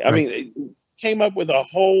 I mean, they came up with a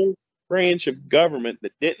whole branch of government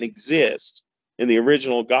that didn't exist in the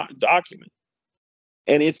original document.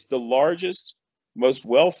 And it's the largest, most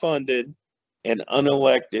well-funded, and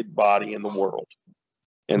unelected body in the world.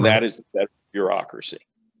 And that is the federal bureaucracy.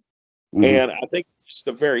 Mm-hmm. And I think just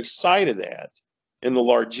the very sight of that and the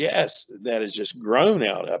largesse that has just grown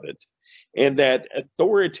out of it, and that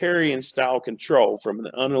authoritarian style control from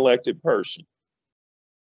an unelected person,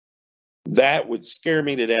 that would scare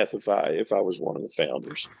me to death if I was one of the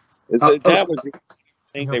founders. That was the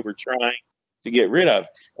thing they were trying to get rid of.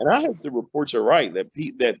 And I hope the reports are right,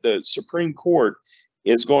 that the Supreme Court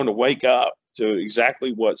is going to wake up to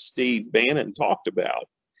exactly what Steve Bannon talked about.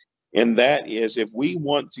 And that is, if we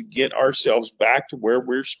want to get ourselves back to where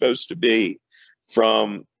we're supposed to be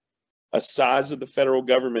from a size of the federal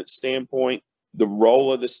government standpoint, the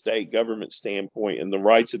role of the state government standpoint, and the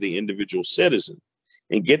rights of the individual citizen,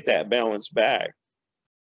 and get that balance back,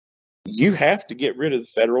 you have to get rid of the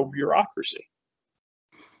federal bureaucracy.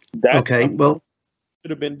 That's what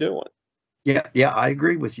should have been doing. Yeah, I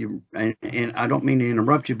agree with you, and I don't mean to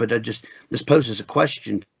interrupt you, but this poses a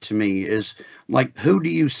question to me: is like, who do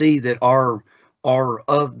you see that are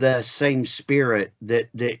of the same spirit that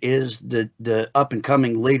is the up and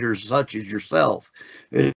coming leaders such as yourself?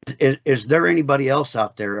 Is there anybody else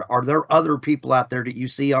out there? Are there other people out there that you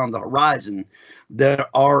see on the horizon that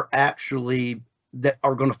are actually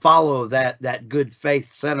going to follow that good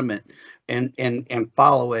faith sentiment and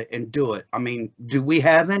follow it and do it? I mean, do we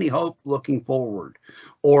have any hope looking forward,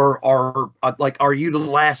 or are you the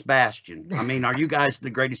last bastion? I mean, are you guys the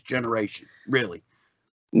greatest generation, really?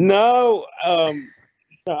 No,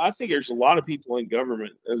 I think there's a lot of people in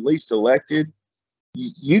government, at least elected.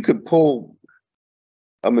 You could pull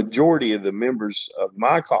a majority of the members of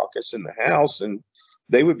my caucus in the House, and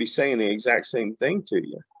they would be saying the exact same thing to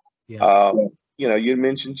you. Yeah. You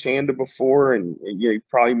mentioned Chanda before, and you've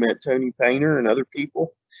probably met Tony Painter and other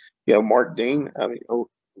people. Mark Dean. I mean, a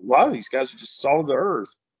lot of these guys are just salt of the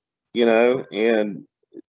earth, and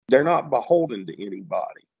they're not beholden to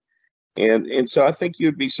anybody. And so I think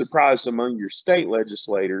you'd be surprised among your state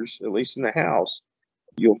legislators, at least in the House,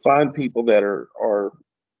 you'll find people that are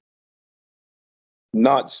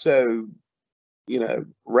not so,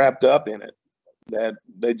 wrapped up in it, that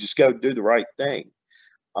they just go do the right thing.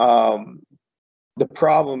 The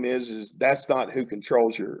problem is that's not who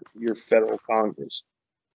controls your federal Congress.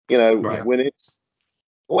 Right. When it's,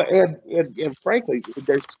 well, and frankly,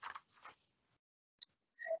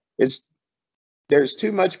 there's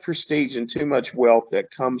too much prestige and too much wealth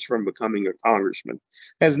that comes from becoming a congressman.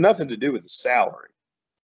 It has nothing to do with the salary,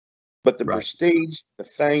 but the prestige, the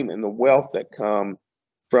fame, and the wealth that come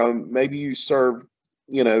from, maybe you serve,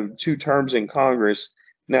 2 terms in Congress.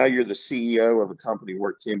 Now you're the CEO of a company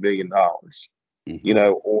worth $10 billion,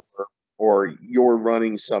 or you're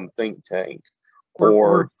running some think tank,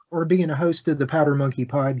 or being a host of the Powder Monkey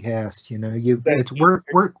podcast.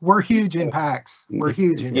 We're huge in PACs. We're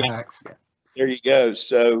huge in PACs. There you go.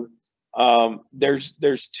 So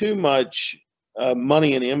there's too much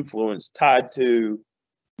money and influence tied to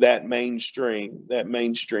that mainstream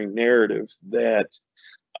narrative, that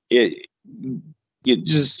just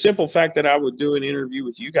a simple fact that I would do an interview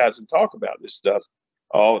with you guys and talk about this stuff.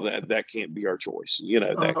 Oh, that can't be our choice.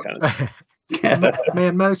 That kind of thing.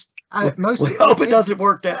 Man, most we hope it doesn't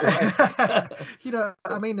work that way.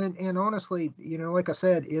 I mean, and honestly, like I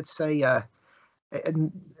said, it's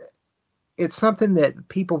it's something that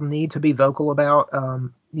people need to be vocal about.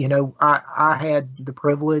 I had the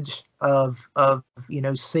privilege of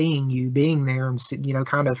seeing you, being there, and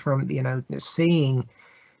kind of from seeing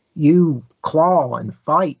you claw and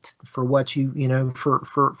fight for what you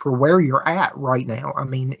for where you're at right now. I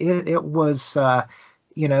mean, it was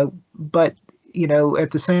but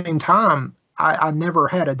at the same time, I never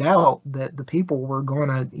had a doubt that the people were going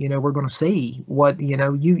to see what,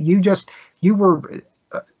 you were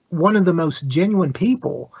one of the most genuine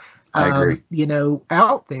people, I agree.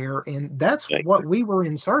 out there. And that's Thank what we were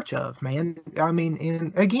in search of, man. I mean,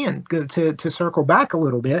 and again, to circle back a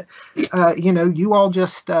little bit, you all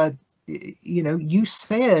just, you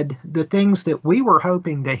said the things that we were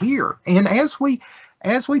hoping to hear. And as we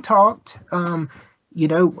talked,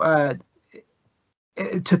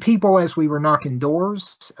 to people as we were knocking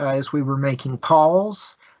doors, as we were making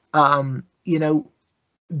calls, the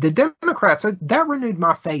Democrats, that renewed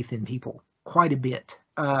my faith in people quite a bit,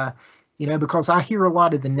 because I hear a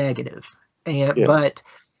lot of the negative, and Yeah.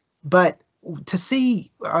 but to see,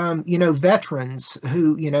 veterans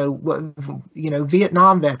who,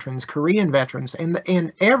 Vietnam veterans, Korean veterans,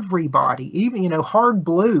 and everybody, even, hard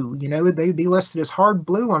blue, they'd be listed as hard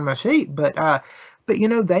blue on my sheet, but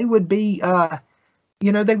they would be,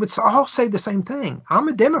 they would all say the same thing. I'm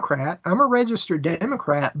a Democrat. I'm a registered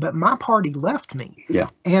Democrat, but my party left me. Yeah.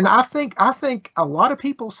 And I think a lot of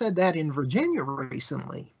people said that in Virginia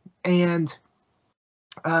recently. And,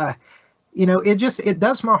 it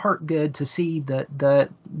does my heart good to see the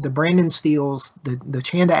Brandon Steeles, the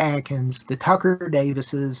Chanda Atkins, the Tucker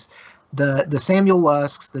Davises, the Samuel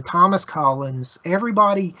Lusks, the Thomas Collins,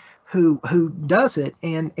 everybody who does it.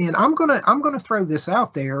 And I'm gonna throw this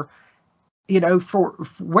out there. For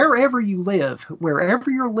wherever you live,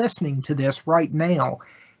 wherever you're listening to this right now,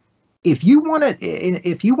 if you want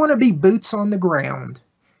to be boots on the ground,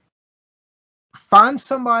 find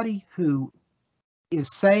somebody who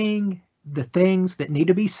is saying the things that need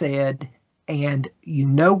to be said, and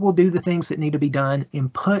will do the things that need to be done,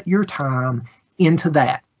 and put your time into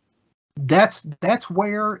that. That's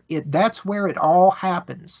where it all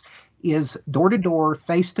happens, is door to door,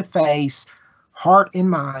 face to face, heart and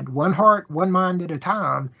mind, one heart, one mind at a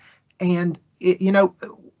time. And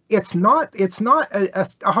it's not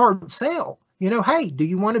a hard sell. Hey, do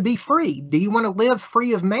you want to be free? Do you want to live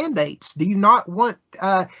free of mandates? Do you not want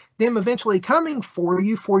them eventually coming for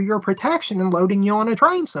you for your protection and loading you on a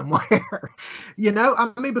train somewhere?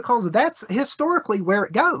 Because that's historically where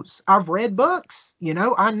it goes. I've read books,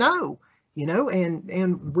 I know,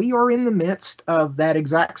 and we are in the midst of that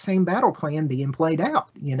exact same battle plan being played out,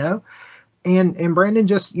 And Brandon,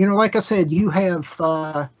 just, like I said, you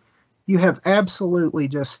have absolutely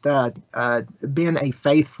just been a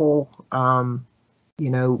faithful,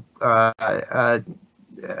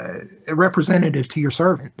 representative to your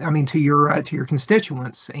servant. I mean, to your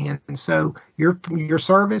constituents, and so your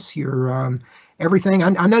service, your everything.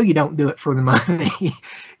 I know you don't do it for the money,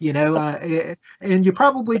 and you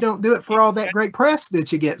probably don't do it for all that great press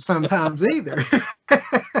that you get sometimes either.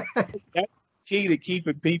 That's key to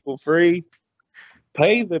keeping people free.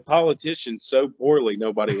 Pay the politicians so poorly,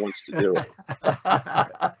 nobody wants to do it.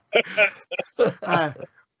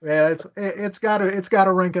 Yeah, it's got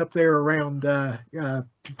to rank up there around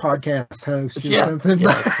podcast host or something.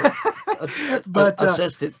 Yeah. But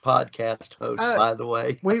assistant podcast host, by the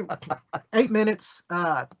way. We 8 minutes.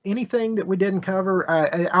 Anything that we didn't cover?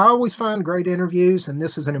 I always find great interviews, and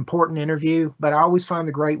this is an important interview. But I always find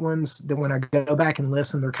the great ones that when I go back and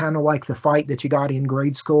listen, they're kind of like the fight that you got in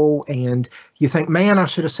grade school, and you think, man, I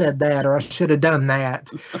should have said that, or I should have done that.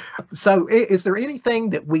 So, is there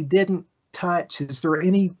anything that we didn't touch? Is there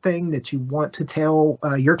anything that you want to tell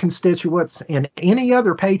your constituents and any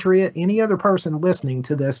other patriot, any other person listening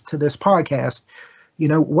to this podcast?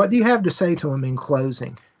 What do you have to say to them in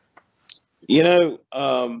closing?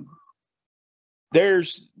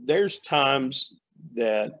 There's times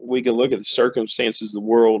that we can look at the circumstances of the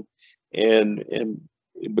world and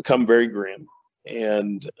become very grim,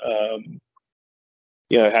 and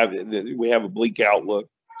we have a bleak outlook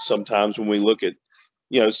sometimes when we look at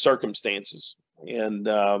circumstances. And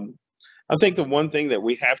I think the one thing that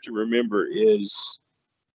we have to remember is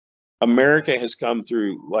America has come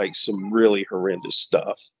through like some really horrendous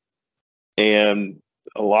stuff, and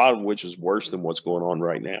a lot of which is worse than what's going on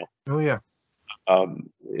right now. Oh yeah.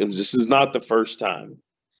 This is not the first time.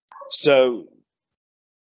 So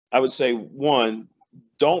I would say, one,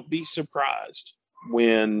 don't be surprised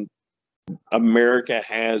when America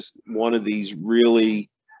has one of these really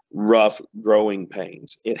rough growing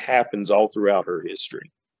pains. It happens all throughout her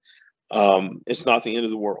history. It's not the end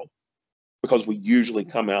of the world, because we usually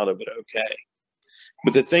come out of it okay.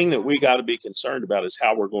 But the thing that we got to be concerned about is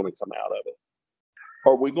how we're going to come out of it.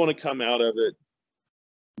 Are we going to come out of it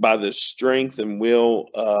by the strength and will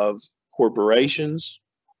of corporations,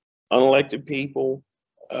 unelected people,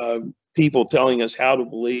 people telling us how to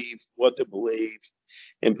believe, what to believe,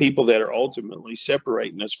 and people that are ultimately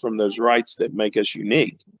separating us from those rights that make us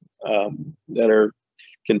unique? that are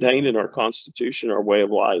contained in our Constitution, our way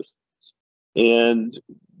of life. And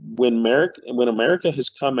when America has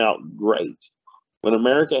come out great, when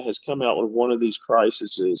America has come out with one of these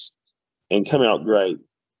crises and come out great,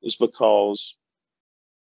 is because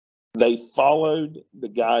they followed the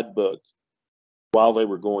guidebook while they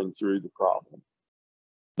were going through the problem.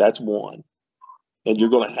 That's one. And you're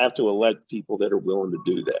going to have to elect people that are willing to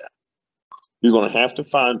do that. You're going to have to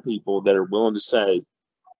find people that are willing to say,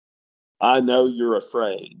 I know you're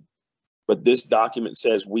afraid, but this document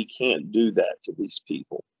says we can't do that to these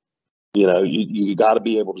people. You know, you got to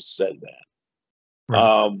be able to say that.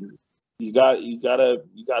 Right. You got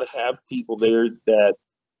to have people there that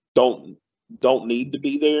don't need to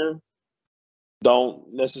be there,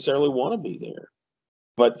 don't necessarily want to be there,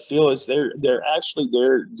 but feel as they're actually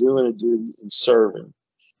there doing a duty and serving.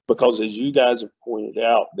 Because as you guys have pointed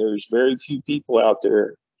out, there's very few people out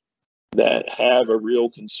there that have a real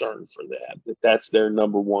concern for that's their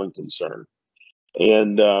number one concern.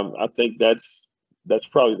 And I think that's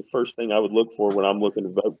probably the first thing I would look for when I'm looking to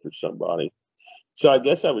vote for somebody. So I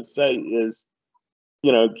guess I would say is,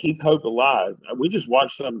 you know, keep hope alive. We just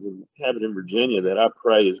watched something happen in Virginia that I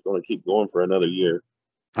pray is going to keep going for another year.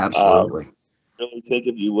 Absolutely. I really think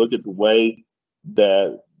if you look at the way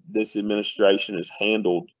that this administration has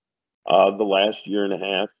handled the last year and a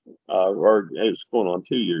half, or it's going on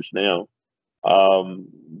 2 years now, the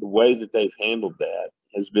way that they've handled that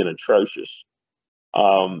has been atrocious.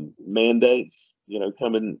 Mandates, you know,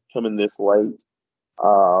 coming this late,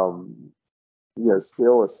 you know,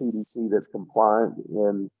 still a CDC that's compliant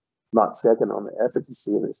and not checking on the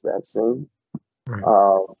efficacy of this vaccine. Right.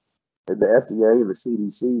 The FDA and the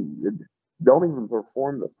CDC don't even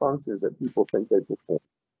perform the functions that people think they perform.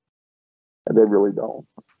 And they really don't.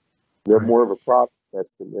 They're right. More of a profit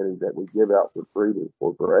test committee that we give out for free to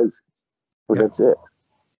corporations. But that's it.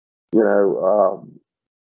 You know,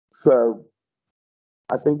 so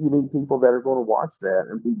I think you need people that are going to watch that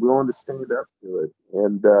and be willing to stand up to it.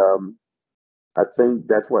 And I think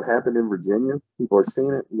that's what happened in Virginia. People are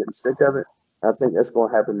seeing it, getting sick of it. I think that's going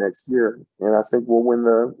to happen next year, and I think we'll win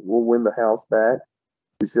the House back.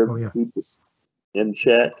 We should keep this in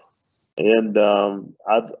check. And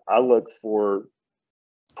I look for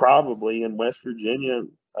probably in West Virginia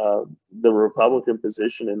the Republican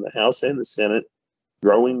position in the House and the Senate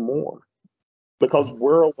growing more, because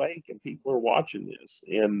we're awake and people are watching this,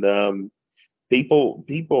 and people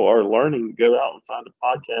are learning to go out and find a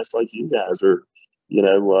podcast like you guys, or you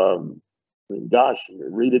know,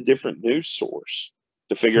 read a different news source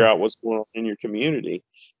to figure out what's going on in your community.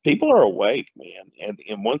 People are awake, man,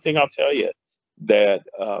 and one thing I'll tell you that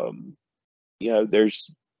you know,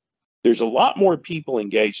 there's a lot more people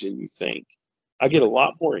engaged than you think. I get a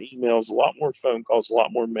lot more emails, a lot more phone calls, a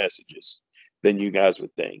lot more messages than you guys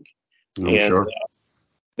would think. Sure.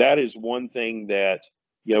 That is one thing that,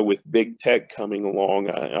 you know, with big tech coming along,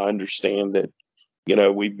 I understand that, you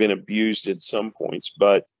know, we've been abused at some points,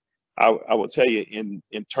 but I will tell you,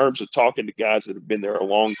 in terms of talking to guys that have been there a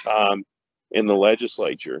long time in the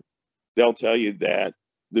legislature, they'll tell you that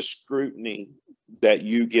the scrutiny that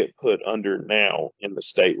you get put under now in the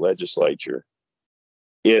state legislature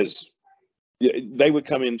is, they would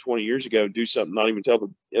come in 20 years ago, do something, not even tell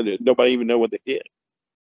them, nobody even know what they did.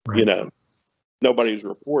 Right. You know, nobody's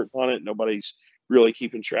reporting on it. Nobody's really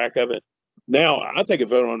keeping track of it. Now I take a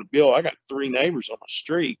vote on a bill. I got 3 neighbors on my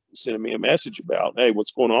street sending me a message about, hey,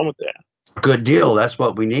 what's going on with that? Good deal. That's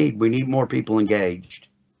what we need. We need more people engaged.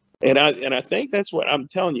 And I think that's what I'm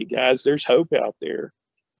telling you guys. There's hope out there,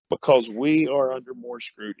 because we are under more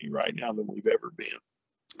scrutiny right now than we've ever been.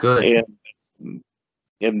 Good.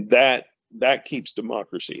 And that keeps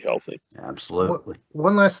democracy healthy. Absolutely.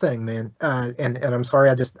 One last thing, man. And I'm sorry,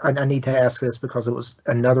 I need to ask this because it was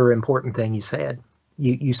another important thing you said.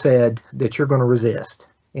 You said that you're going to resist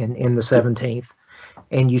in the 17th,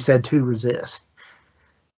 and you said to resist.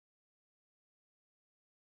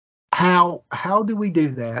 How do we do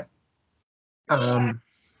that?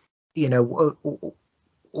 You know,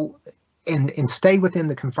 and stay within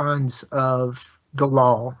the confines of the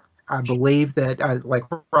law. I believe that, like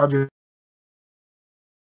Roger,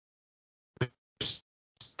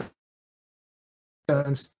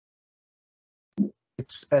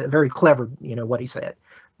 it's very clever, you know, what he said.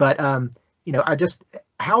 But you know,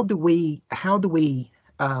 how do we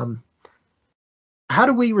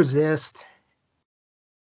resist,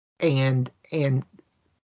 and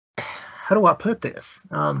how do I put this?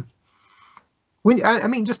 I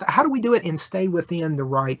mean, just how do we do it and stay within the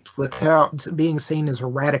right without being seen as a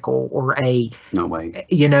radical or no way,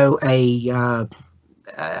 you know, you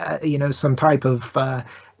know, some type of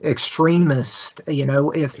extremist,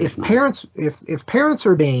 if parents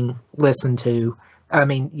are being listened to, I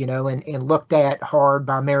mean, and looked at hard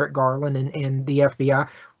by Merrick Garland and the FBI,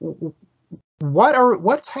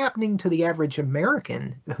 what's happening to the average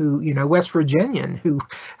American who, West Virginian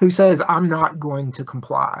who says, I'm not going to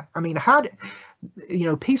comply? I mean,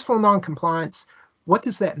 peaceful noncompliance, what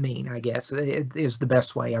does that mean? I guess is the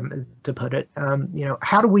best way to put it.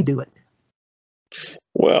 How do we do it?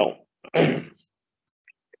 Well,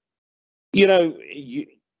 you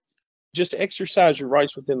just exercise your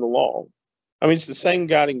rights within the law. I mean, it's the same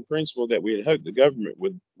guiding principle that we had hoped the government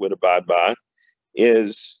would abide by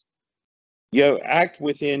is, act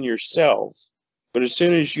within yourself. But as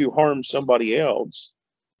soon as you harm somebody else,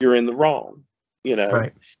 you're in the wrong,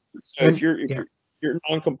 Right. So if your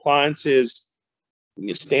noncompliance is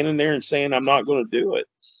standing there and saying, I'm not going to do it.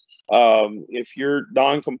 If your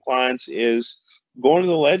noncompliance is going to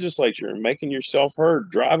the legislature and making yourself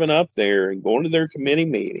heard, driving up there and going to their committee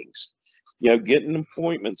meetings, getting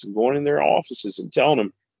appointments and going in their offices and telling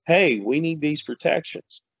them, hey, we need these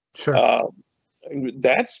protections. Sure.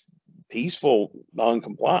 That's peaceful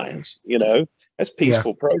noncompliance, that's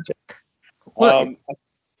peaceful protest. Well, I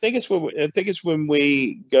think it's when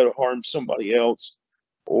we go to harm somebody else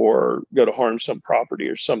or go to harm some property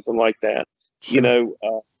or something like that. sure.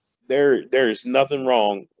 There's nothing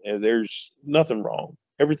wrong. There's nothing wrong.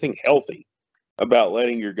 Everything healthy about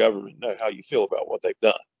letting your government know how you feel about what they've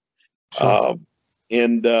done. Sure.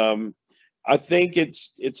 I think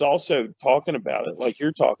it's also talking about it like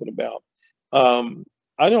you're talking about.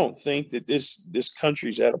 I don't think that this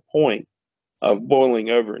country's at a point of boiling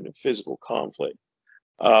over into physical conflict.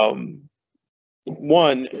 One,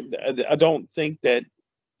 I don't think that.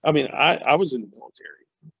 I mean, I was in the military,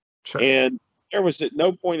 Sure. and there was at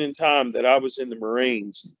no point in time that I was in the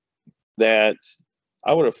Marines that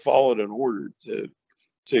I would have followed an order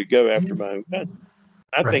to go after my own country.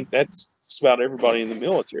 I Right. think that's just about everybody in the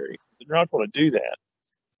military. They're not going to do that.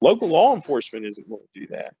 Local law enforcement isn't going to do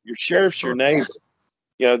that. Your sheriffs, your neighbor,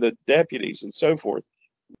 the deputies and so forth,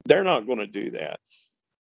 they're not going to do that.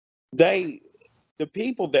 The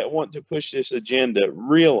people that want to push this agenda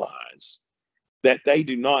realize that they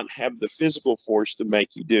do not have the physical force to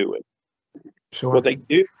make you do it. Sure. What they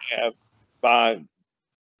do have by,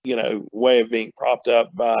 way of being propped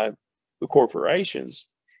up by the corporations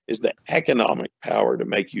is the economic power to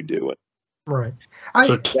make you do it. Right.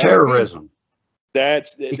 So terrorism,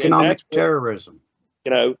 That's economic terrorism.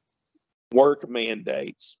 Work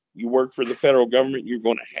mandates. You work for the federal government, you're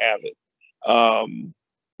going to have it. On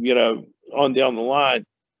down the line,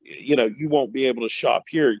 you won't be able to shop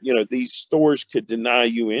here. These stores could deny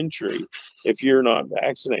you entry if you're not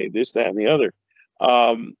vaccinated, this, that, and the other.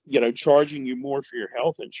 Charging you more for your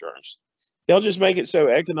health insurance. They'll just make it so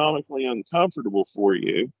economically uncomfortable for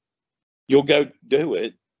you. You'll go do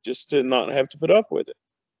it just to not have to put up with it.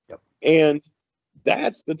 Yep. And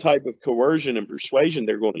that's the type of coercion and persuasion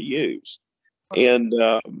they're going to use. And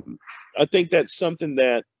I think that's something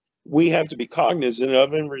that we have to be cognizant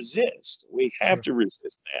of and resist. We have to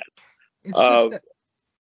resist that. It's just that,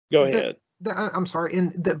 Go ahead. I'm sorry,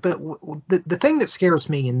 but the thing that scares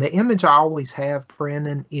me, and the image I always have,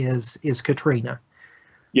 Brandon, is Katrina,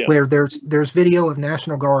 Yeah. where there's video of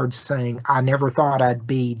National Guards saying, "I never thought I'd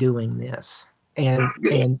be doing this," and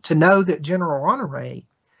to know that General Honore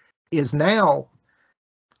is now,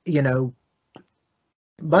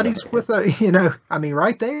 buddies with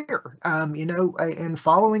right there, and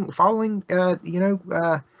following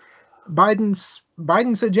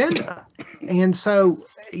Biden's agenda, and so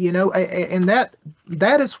and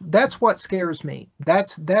that's what scares me.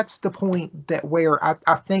 That's the point that where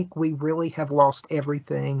I think we really have lost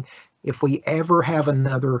everything if we ever have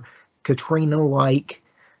another Katrina-like.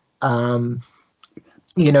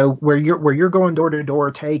 Where you're going door to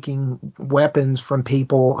door taking weapons from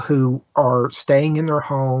people who are staying in their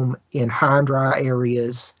home in high and dry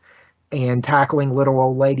areas and tackling little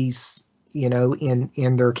old ladies,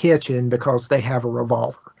 in their kitchen because they have a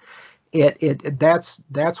revolver.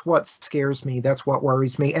 That's what scares me. That's what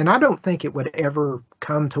worries me. And I don't think it would ever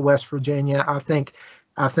come to West Virginia. I think,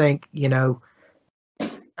 I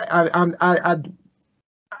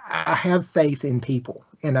have faith in people,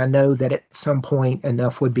 and I know that at some point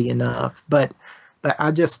enough would be enough. But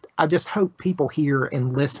I just hope people hear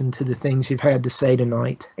and listen to the things you've had to say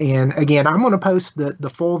tonight. And again, I'm going to post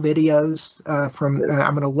the full videos I'm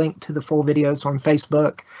going to link to the full videos on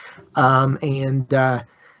Facebook. I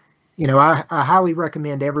highly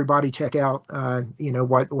recommend everybody check out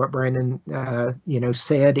what Brandon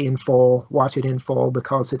said in full. Watch it in full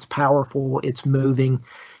because it's powerful, it's moving.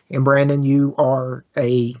 And Brandon, you are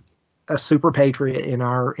a a super patriot in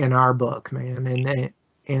our book, man.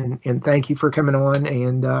 And thank you for coming on.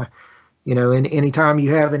 And and anytime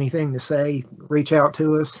you have anything to say, reach out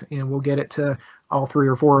to us, and we'll get it to all 3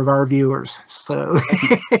 or 4 of our viewers. So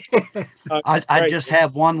I just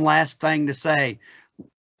have one last thing to say.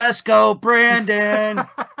 Let's go, Brandon. I'm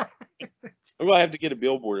gonna have to get a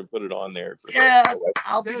billboard and put it on there. Yes,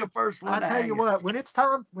 I'll be the first one. I tell you what, when it's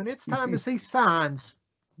time to see signs,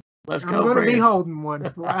 let's I'm go. going to be Brandon. holding one.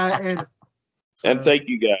 And thank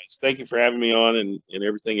you guys. Thank you for having me on and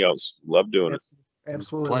everything else. Love doing it.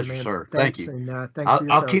 Absolutely, Pleasure, man. sir. Thanks, Thank you. And thanks for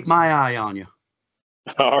your I'll keep service. my eye on you.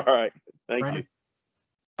 All right. Thank Brandon. you.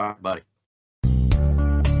 All right, buddy.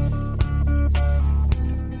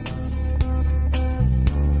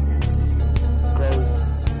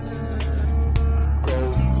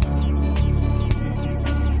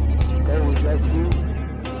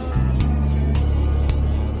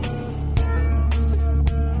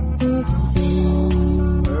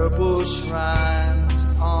 Purple shrines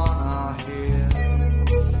on our head.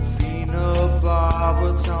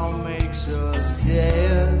 Phenobarbital makes us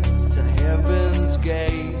dead. To heaven's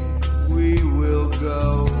gate we will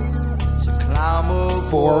go. To climb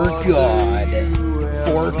aboard For God,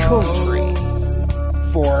 for country,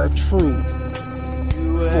 for truth,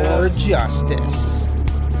 for justice,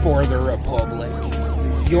 for the Republic.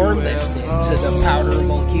 You're listening to the Powder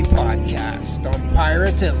Monkey Podcast on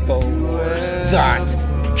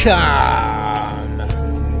PirateInfoWars.com.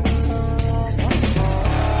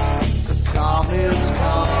 The comet's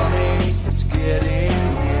coming, it's getting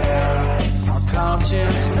near. Our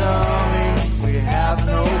conscience numbing, we have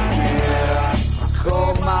no fear. I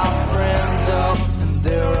called my friends up and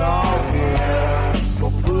they're all here.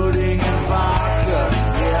 For pudding and vodka,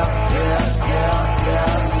 yeah.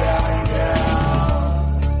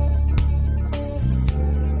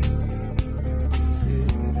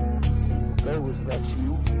 Was that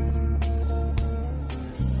you?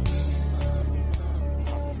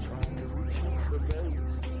 I've been trying to reach you for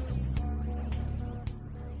days.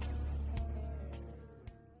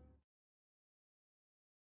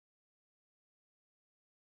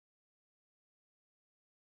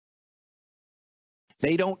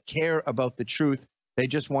 They don't care about the truth. They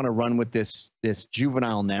just want to run with this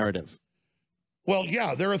juvenile narrative. Well,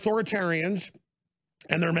 yeah, they're authoritarians,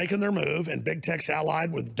 and they're making their move, and big tech's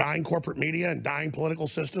allied with dying corporate media and dying political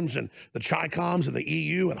systems and the Chi-Coms and the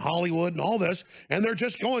EU and Hollywood and all this, and they're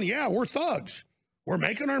just going, yeah, we're thugs. We're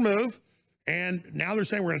making our move, and now they're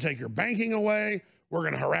saying we're going to take your banking away. We're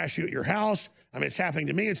going to harass you at your house. I mean, it's happening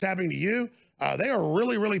to me. It's happening to you. They are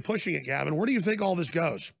really, really pushing it, Gavin. Where do you think all this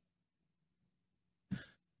goes?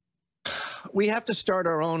 We have to start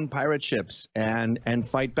our own pirate ships and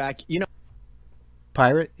fight back. You know,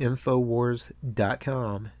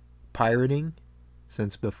 PirateInfoWars.com. Pirating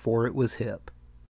since before it was hip.